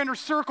people in your inner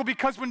circle?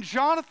 Because when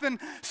Jonathan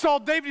saw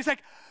David, he's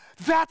like,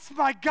 that's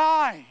my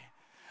guy.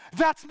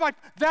 That's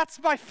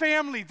my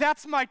family.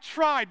 That's my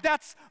tribe.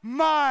 That's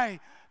my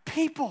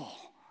people.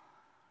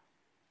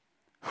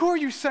 Who are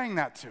you saying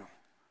that to?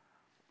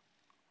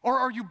 Or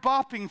are you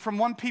bopping from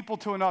one people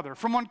to another,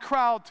 from one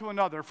crowd to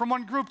another, from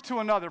one group to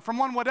another, from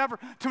one whatever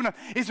to another?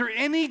 Is there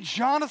any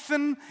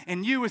Jonathan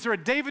in you? Is there a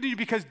David in you?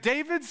 Because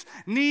Davids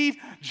need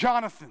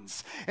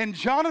Jonathans, and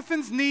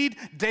Jonathans need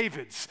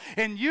Davids,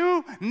 and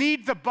you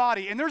need the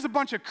body. And there's a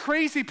bunch of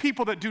crazy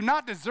people that do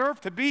not deserve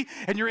to be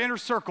in your inner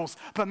circles.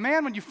 But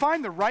man, when you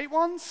find the right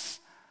ones,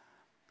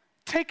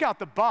 take out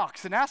the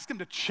box and ask them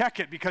to check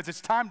it because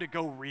it's time to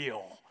go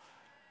real.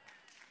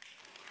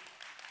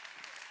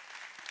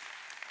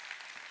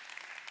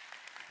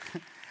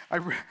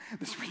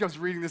 This week I was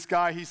reading this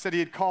guy. He said he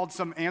had called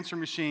some answer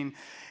machine,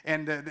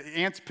 and the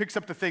answer picks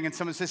up the thing, and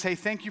someone says, hey,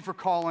 thank you for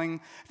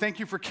calling. Thank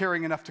you for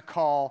caring enough to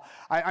call.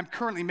 I'm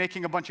currently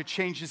making a bunch of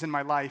changes in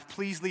my life.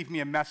 Please leave me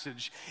a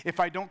message.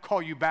 If I don't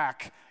call you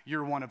back,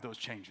 you're one of those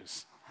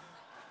changes.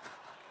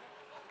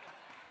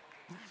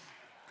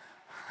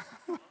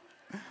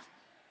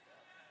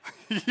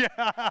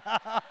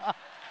 Yeah.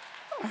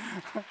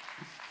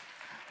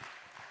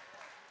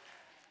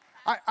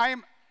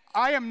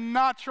 I am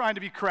not trying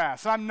to be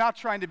crass. I'm not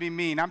trying to be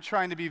mean. I'm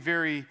trying to be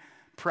very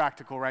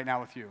practical right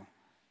now with you.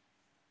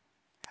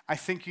 I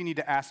think you need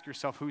to ask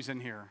yourself who's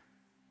in here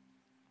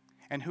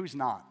and who's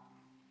not.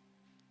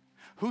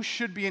 Who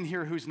should be in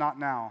here, who's not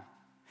now,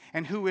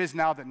 and who is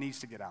now that needs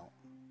to get out.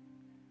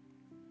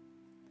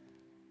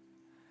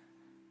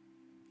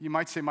 You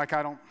might say, Mike,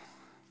 I don't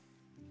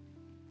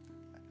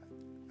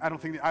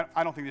think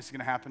this is going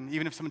to happen.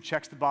 Even if someone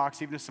checks the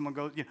box, even if someone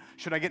goes,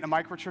 should I get in a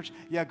micro church?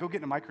 Yeah, go get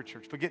in a micro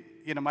church. But get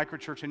in a micro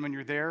church, and when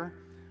you're there,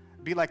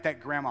 be like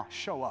that grandma.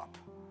 Show up.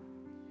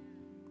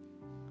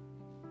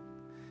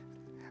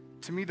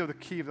 To me, though, the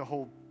key of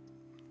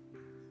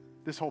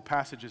this whole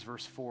passage is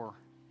verse 4.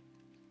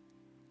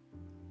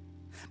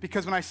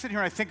 Because when I sit here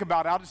and I think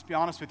about it, I'll just be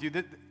honest with you.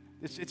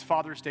 It's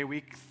Father's Day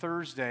week.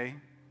 Thursday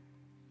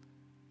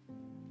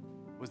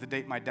was the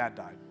date my dad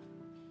died.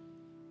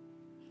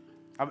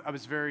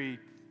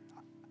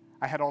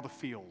 I had all the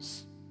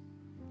feels.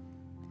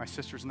 My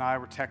sisters and I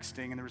were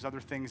texting, and there was other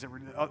things that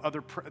were,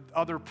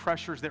 other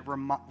pressures that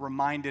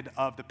reminded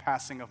of the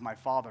passing of my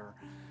father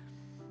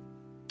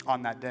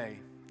on that day.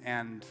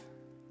 And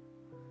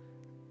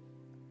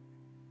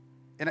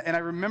I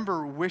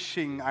remember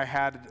wishing I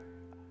had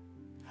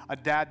a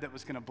dad that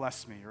was going to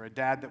bless me, or a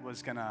dad that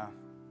was going to,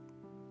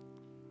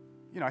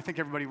 I think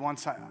everybody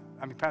wants,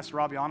 Pastor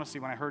Robbie, honestly,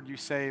 when I heard you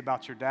say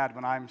about your dad,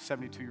 when I'm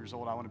 72 years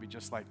old, I want to be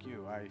just like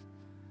you.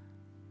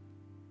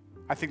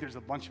 I think there's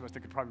a bunch of us that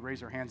could probably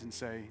raise our hands and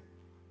say,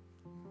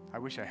 I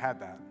wish I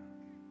had that.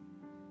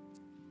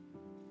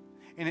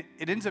 And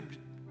it ends up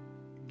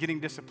getting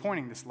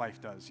disappointing, this life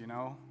does,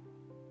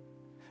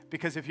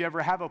 Because if you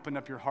ever have opened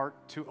up your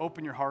heart, to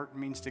open your heart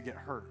means to get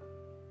hurt.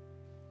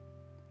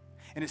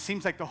 And it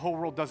seems like the whole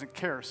world doesn't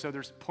care. So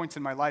there's points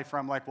in my life where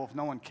I'm like, well, if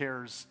no one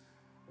cares,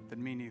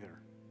 then me neither.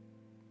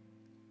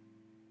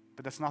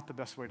 But that's not the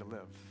best way to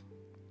live.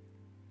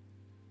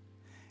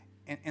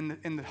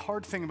 And the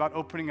hard thing about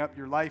opening up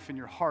your life and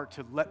your heart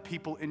to let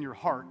people in your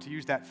heart, to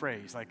use that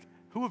phrase, like,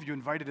 who have you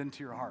invited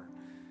into your heart?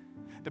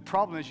 The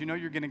problem is,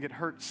 you're going to get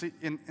hurt. See,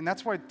 and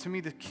that's why, to me,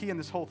 the key in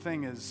this whole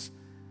thing is,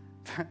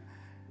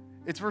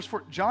 it's verse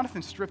 4.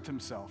 Jonathan stripped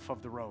himself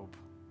of the robe.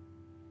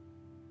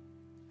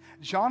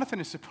 Jonathan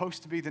is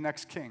supposed to be the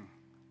next king.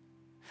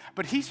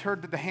 But he's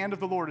heard that the hand of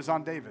the Lord is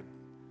on David.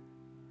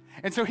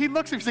 And so he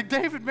looks at him, he's like,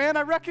 David, man,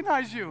 I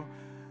recognize you.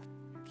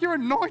 You're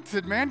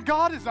anointed, man.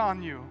 God is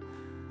on you.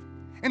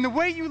 And the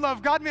way you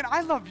love God, man,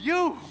 I love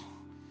you.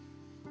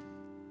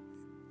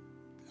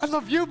 I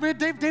love you, man.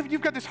 David,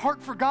 you've got this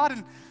heart for God.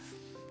 And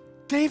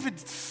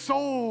David's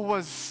soul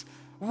was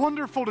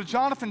wonderful to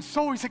Jonathan's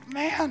soul. He's like,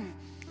 man,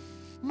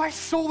 my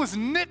soul is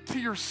knit to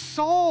your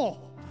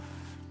soul.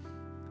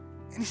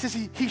 And he says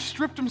he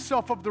stripped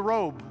himself of the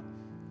robe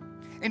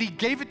and he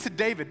gave it to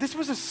David. This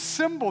was a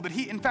symbol that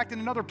in fact, in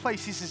another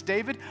place, he says,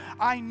 David,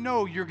 I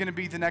know you're going to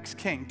be the next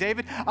king.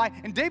 David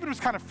was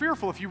kind of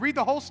fearful. If you read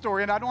the whole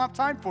story, and I don't have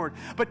time for it,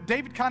 but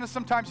David kind of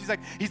sometimes, he's a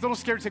little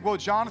scared. He's like, well,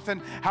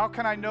 Jonathan, how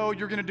can I know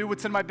you're going to do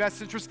what's in my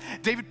best interest?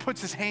 David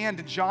puts his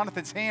hand in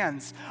Jonathan's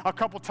hands a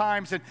couple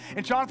times,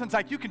 and Jonathan's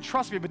like, you can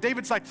trust me. But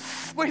David's like,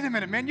 wait a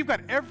minute, man, you've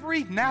got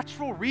every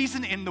natural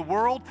reason in the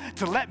world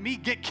to let me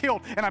get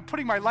killed, and I'm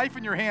putting my life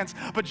in your hands.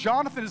 But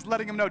Jonathan is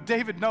letting him know,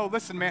 David, no,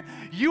 listen, man,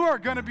 you are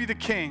going to be the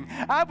king.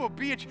 I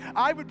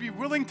would be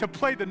willing to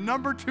play the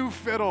number 2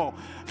 fiddle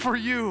for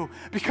you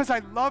because I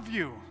love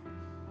you.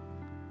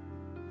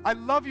 I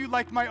love you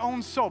like my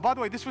own soul. By the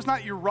way, this was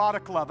not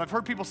erotic love. I've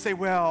heard people say,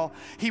 well,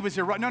 he was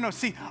erotic. No,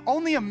 see,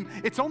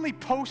 it's only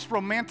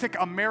post-romantic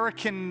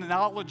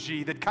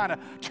Americanology that kind of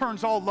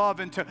turns all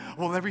love into,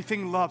 well,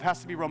 everything love has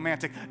to be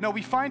romantic. No,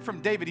 we find from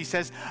David, he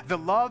says, the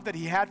love that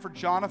he had for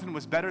Jonathan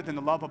was better than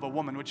the love of a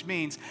woman, which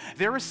means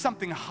there is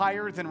something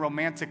higher than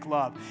romantic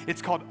love.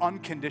 It's called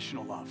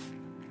unconditional love.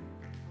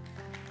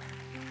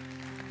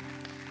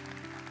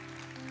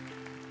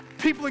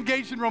 People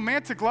engage in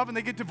romantic love and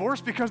they get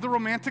divorced because the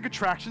romantic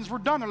attractions were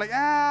done. They're like,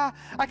 I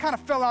kind of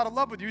fell out of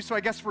love with you, so I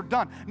guess we're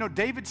done. No,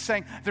 David's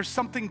saying there's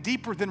something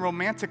deeper than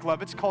romantic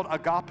love. It's called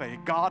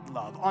agape, God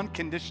love,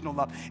 unconditional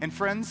love. And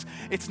friends,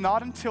 it's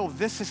not until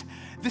this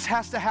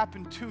has to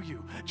happen to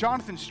you.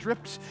 Jonathan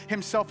stripped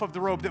himself of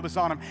the robe that was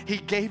on him. He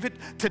gave it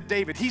to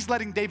David. He's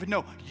letting David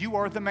know, you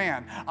are the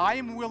man. I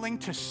am willing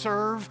to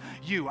serve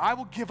you. I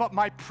will give up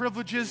my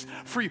privileges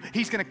for you.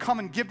 He's going to come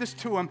and give this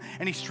to him,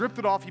 and he stripped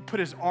it off. He put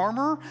his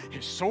armor,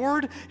 his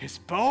sword, his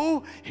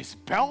bow, his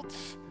belt.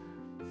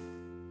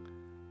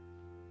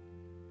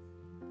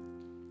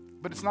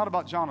 But it's not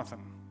about Jonathan.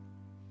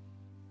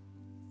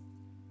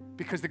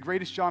 Because the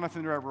greatest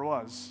Jonathan there ever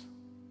was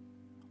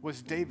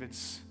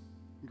David's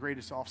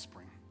greatest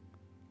offspring,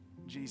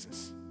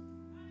 Jesus,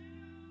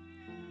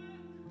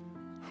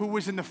 who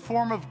was in the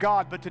form of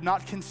God but did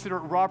not consider it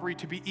robbery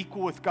to be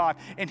equal with God,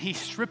 and he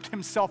stripped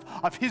himself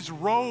of his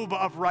robe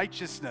of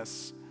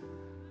righteousness.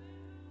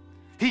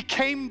 He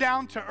came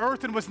down to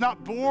earth and was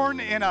not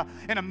born in a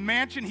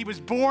mansion. He was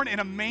born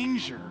in a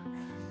manger.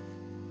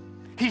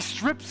 He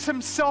strips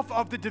himself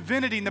of the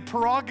divinity and the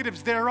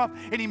prerogatives thereof,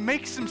 and he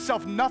makes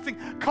himself nothing,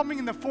 coming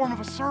in the form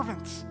of a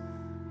servant.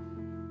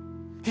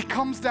 He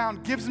comes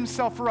down, gives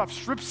himself up,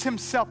 strips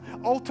himself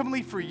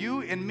ultimately for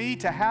you and me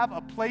to have a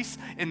place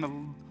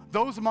in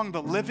those among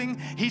the living.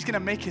 He's going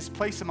to make his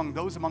place among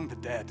those among the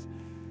dead.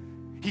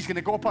 He's going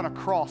to go up on a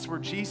cross where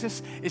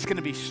Jesus is going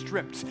to be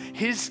stripped.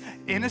 His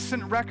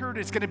innocent record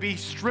is going to be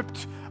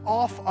stripped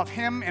off of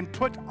him and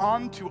put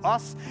onto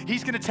us.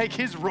 He's going to take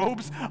his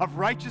robes of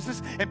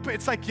righteousness. And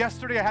it's like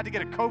yesterday I had to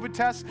get a COVID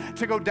test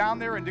to go down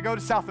there and to go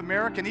to South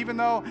America. And even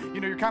though,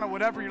 you're kind of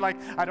whatever, you're like,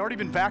 I'd already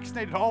been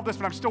vaccinated, all this,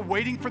 but I'm still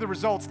waiting for the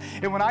results.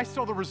 And when I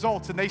saw the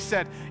results and they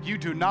said, you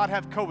do not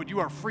have COVID, you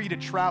are free to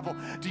travel.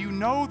 Do you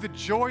know the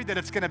joy that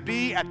it's going to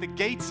be at the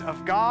gates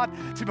of God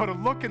to be able to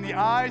look in the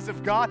eyes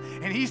of God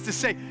and he's to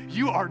say,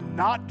 you are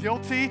not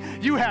guilty.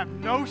 You have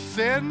no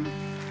sin.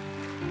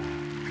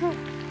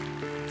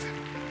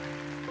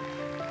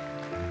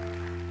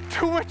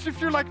 To which, if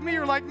you're like me,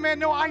 you're like, man,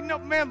 no, I know,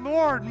 man,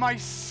 Lord, my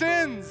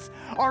sins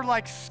are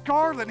like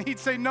scarlet. And he'd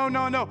say, no,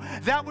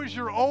 that was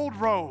your old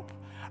robe.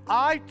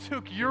 I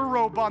took your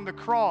robe on the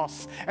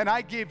cross, and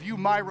I gave you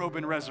my robe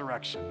in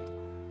resurrection.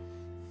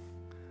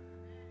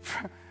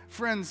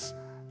 Friends,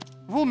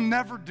 we'll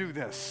never do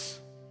this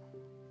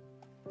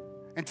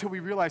until we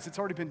realize it's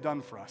already been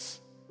done for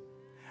us.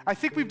 I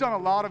think we've done a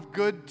lot of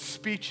good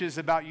speeches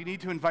about you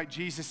need to invite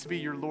Jesus to be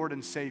your Lord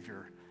and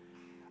Savior.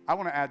 I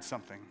want to add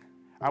something.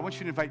 I want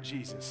you to invite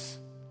Jesus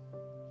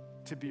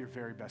to be your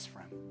very best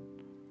friend.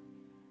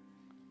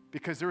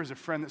 Because there is a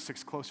friend that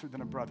sticks closer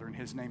than a brother, and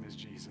his name is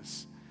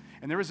Jesus.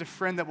 And there is a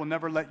friend that will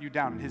never let you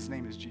down, and his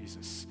name is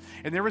Jesus.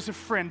 And there is a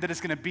friend that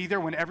is going to be there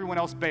when everyone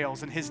else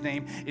bails, and his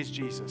name is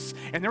Jesus.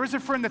 And there is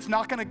a friend that's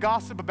not going to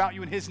gossip about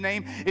you, and his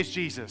name is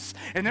Jesus.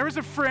 And there is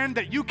a friend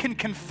that you can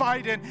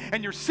confide in,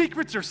 and your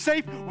secrets are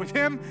safe with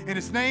him, and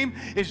his name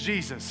is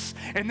Jesus.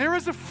 And there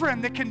is a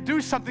friend that can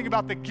do something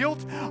about the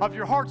guilt of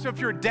your heart. So if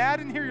you're a dad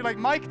in here, you're like,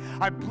 Mike,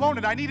 I've blown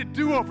it. I need a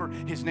do-over.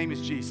 His name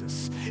is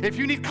Jesus. If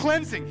you need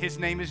cleansing, his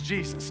name is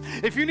Jesus.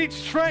 If you need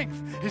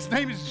strength, his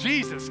name is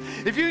Jesus.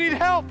 If you need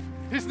help,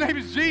 his name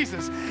is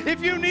Jesus.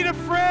 If you need a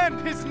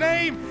friend, his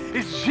name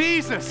is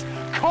Jesus.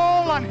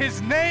 Call on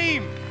his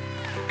name.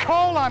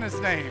 Call on his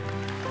name.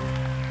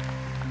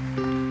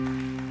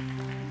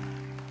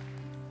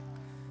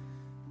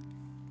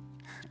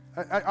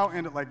 I'll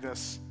end it like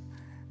this.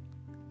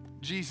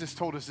 Jesus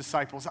told his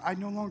disciples, I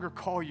no longer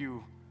call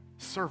you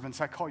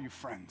servants, I call you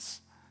friends.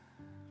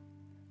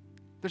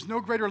 There's no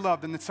greater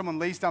love than that someone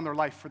lays down their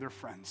life for their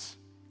friends.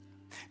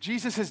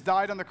 Jesus has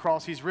died on the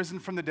cross. He's risen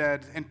from the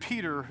dead. And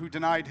Peter, who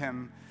denied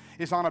him,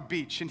 is on a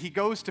beach. And he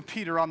goes to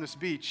Peter on this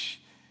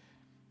beach.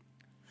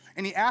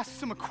 And he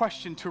asks him a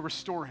question to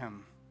restore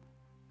him.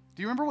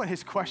 Do you remember what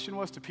his question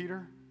was to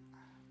Peter?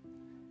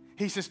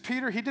 He says,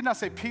 Peter, he did not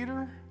say,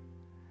 Peter,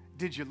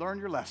 did you learn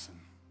your lesson?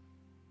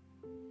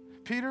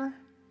 Peter,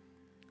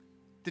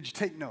 did you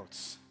take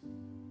notes?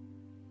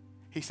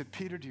 He said,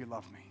 Peter, do you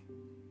love me?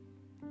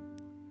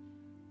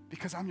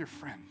 Because I'm your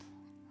friend.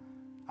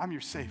 I'm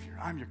your Savior.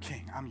 I'm your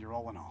King. I'm your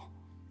all in all.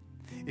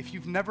 If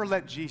you've never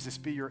let Jesus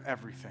be your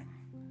everything,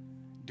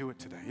 do it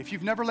today. If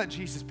you've never let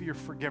Jesus be your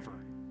forgiver,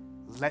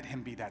 let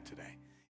him be that today.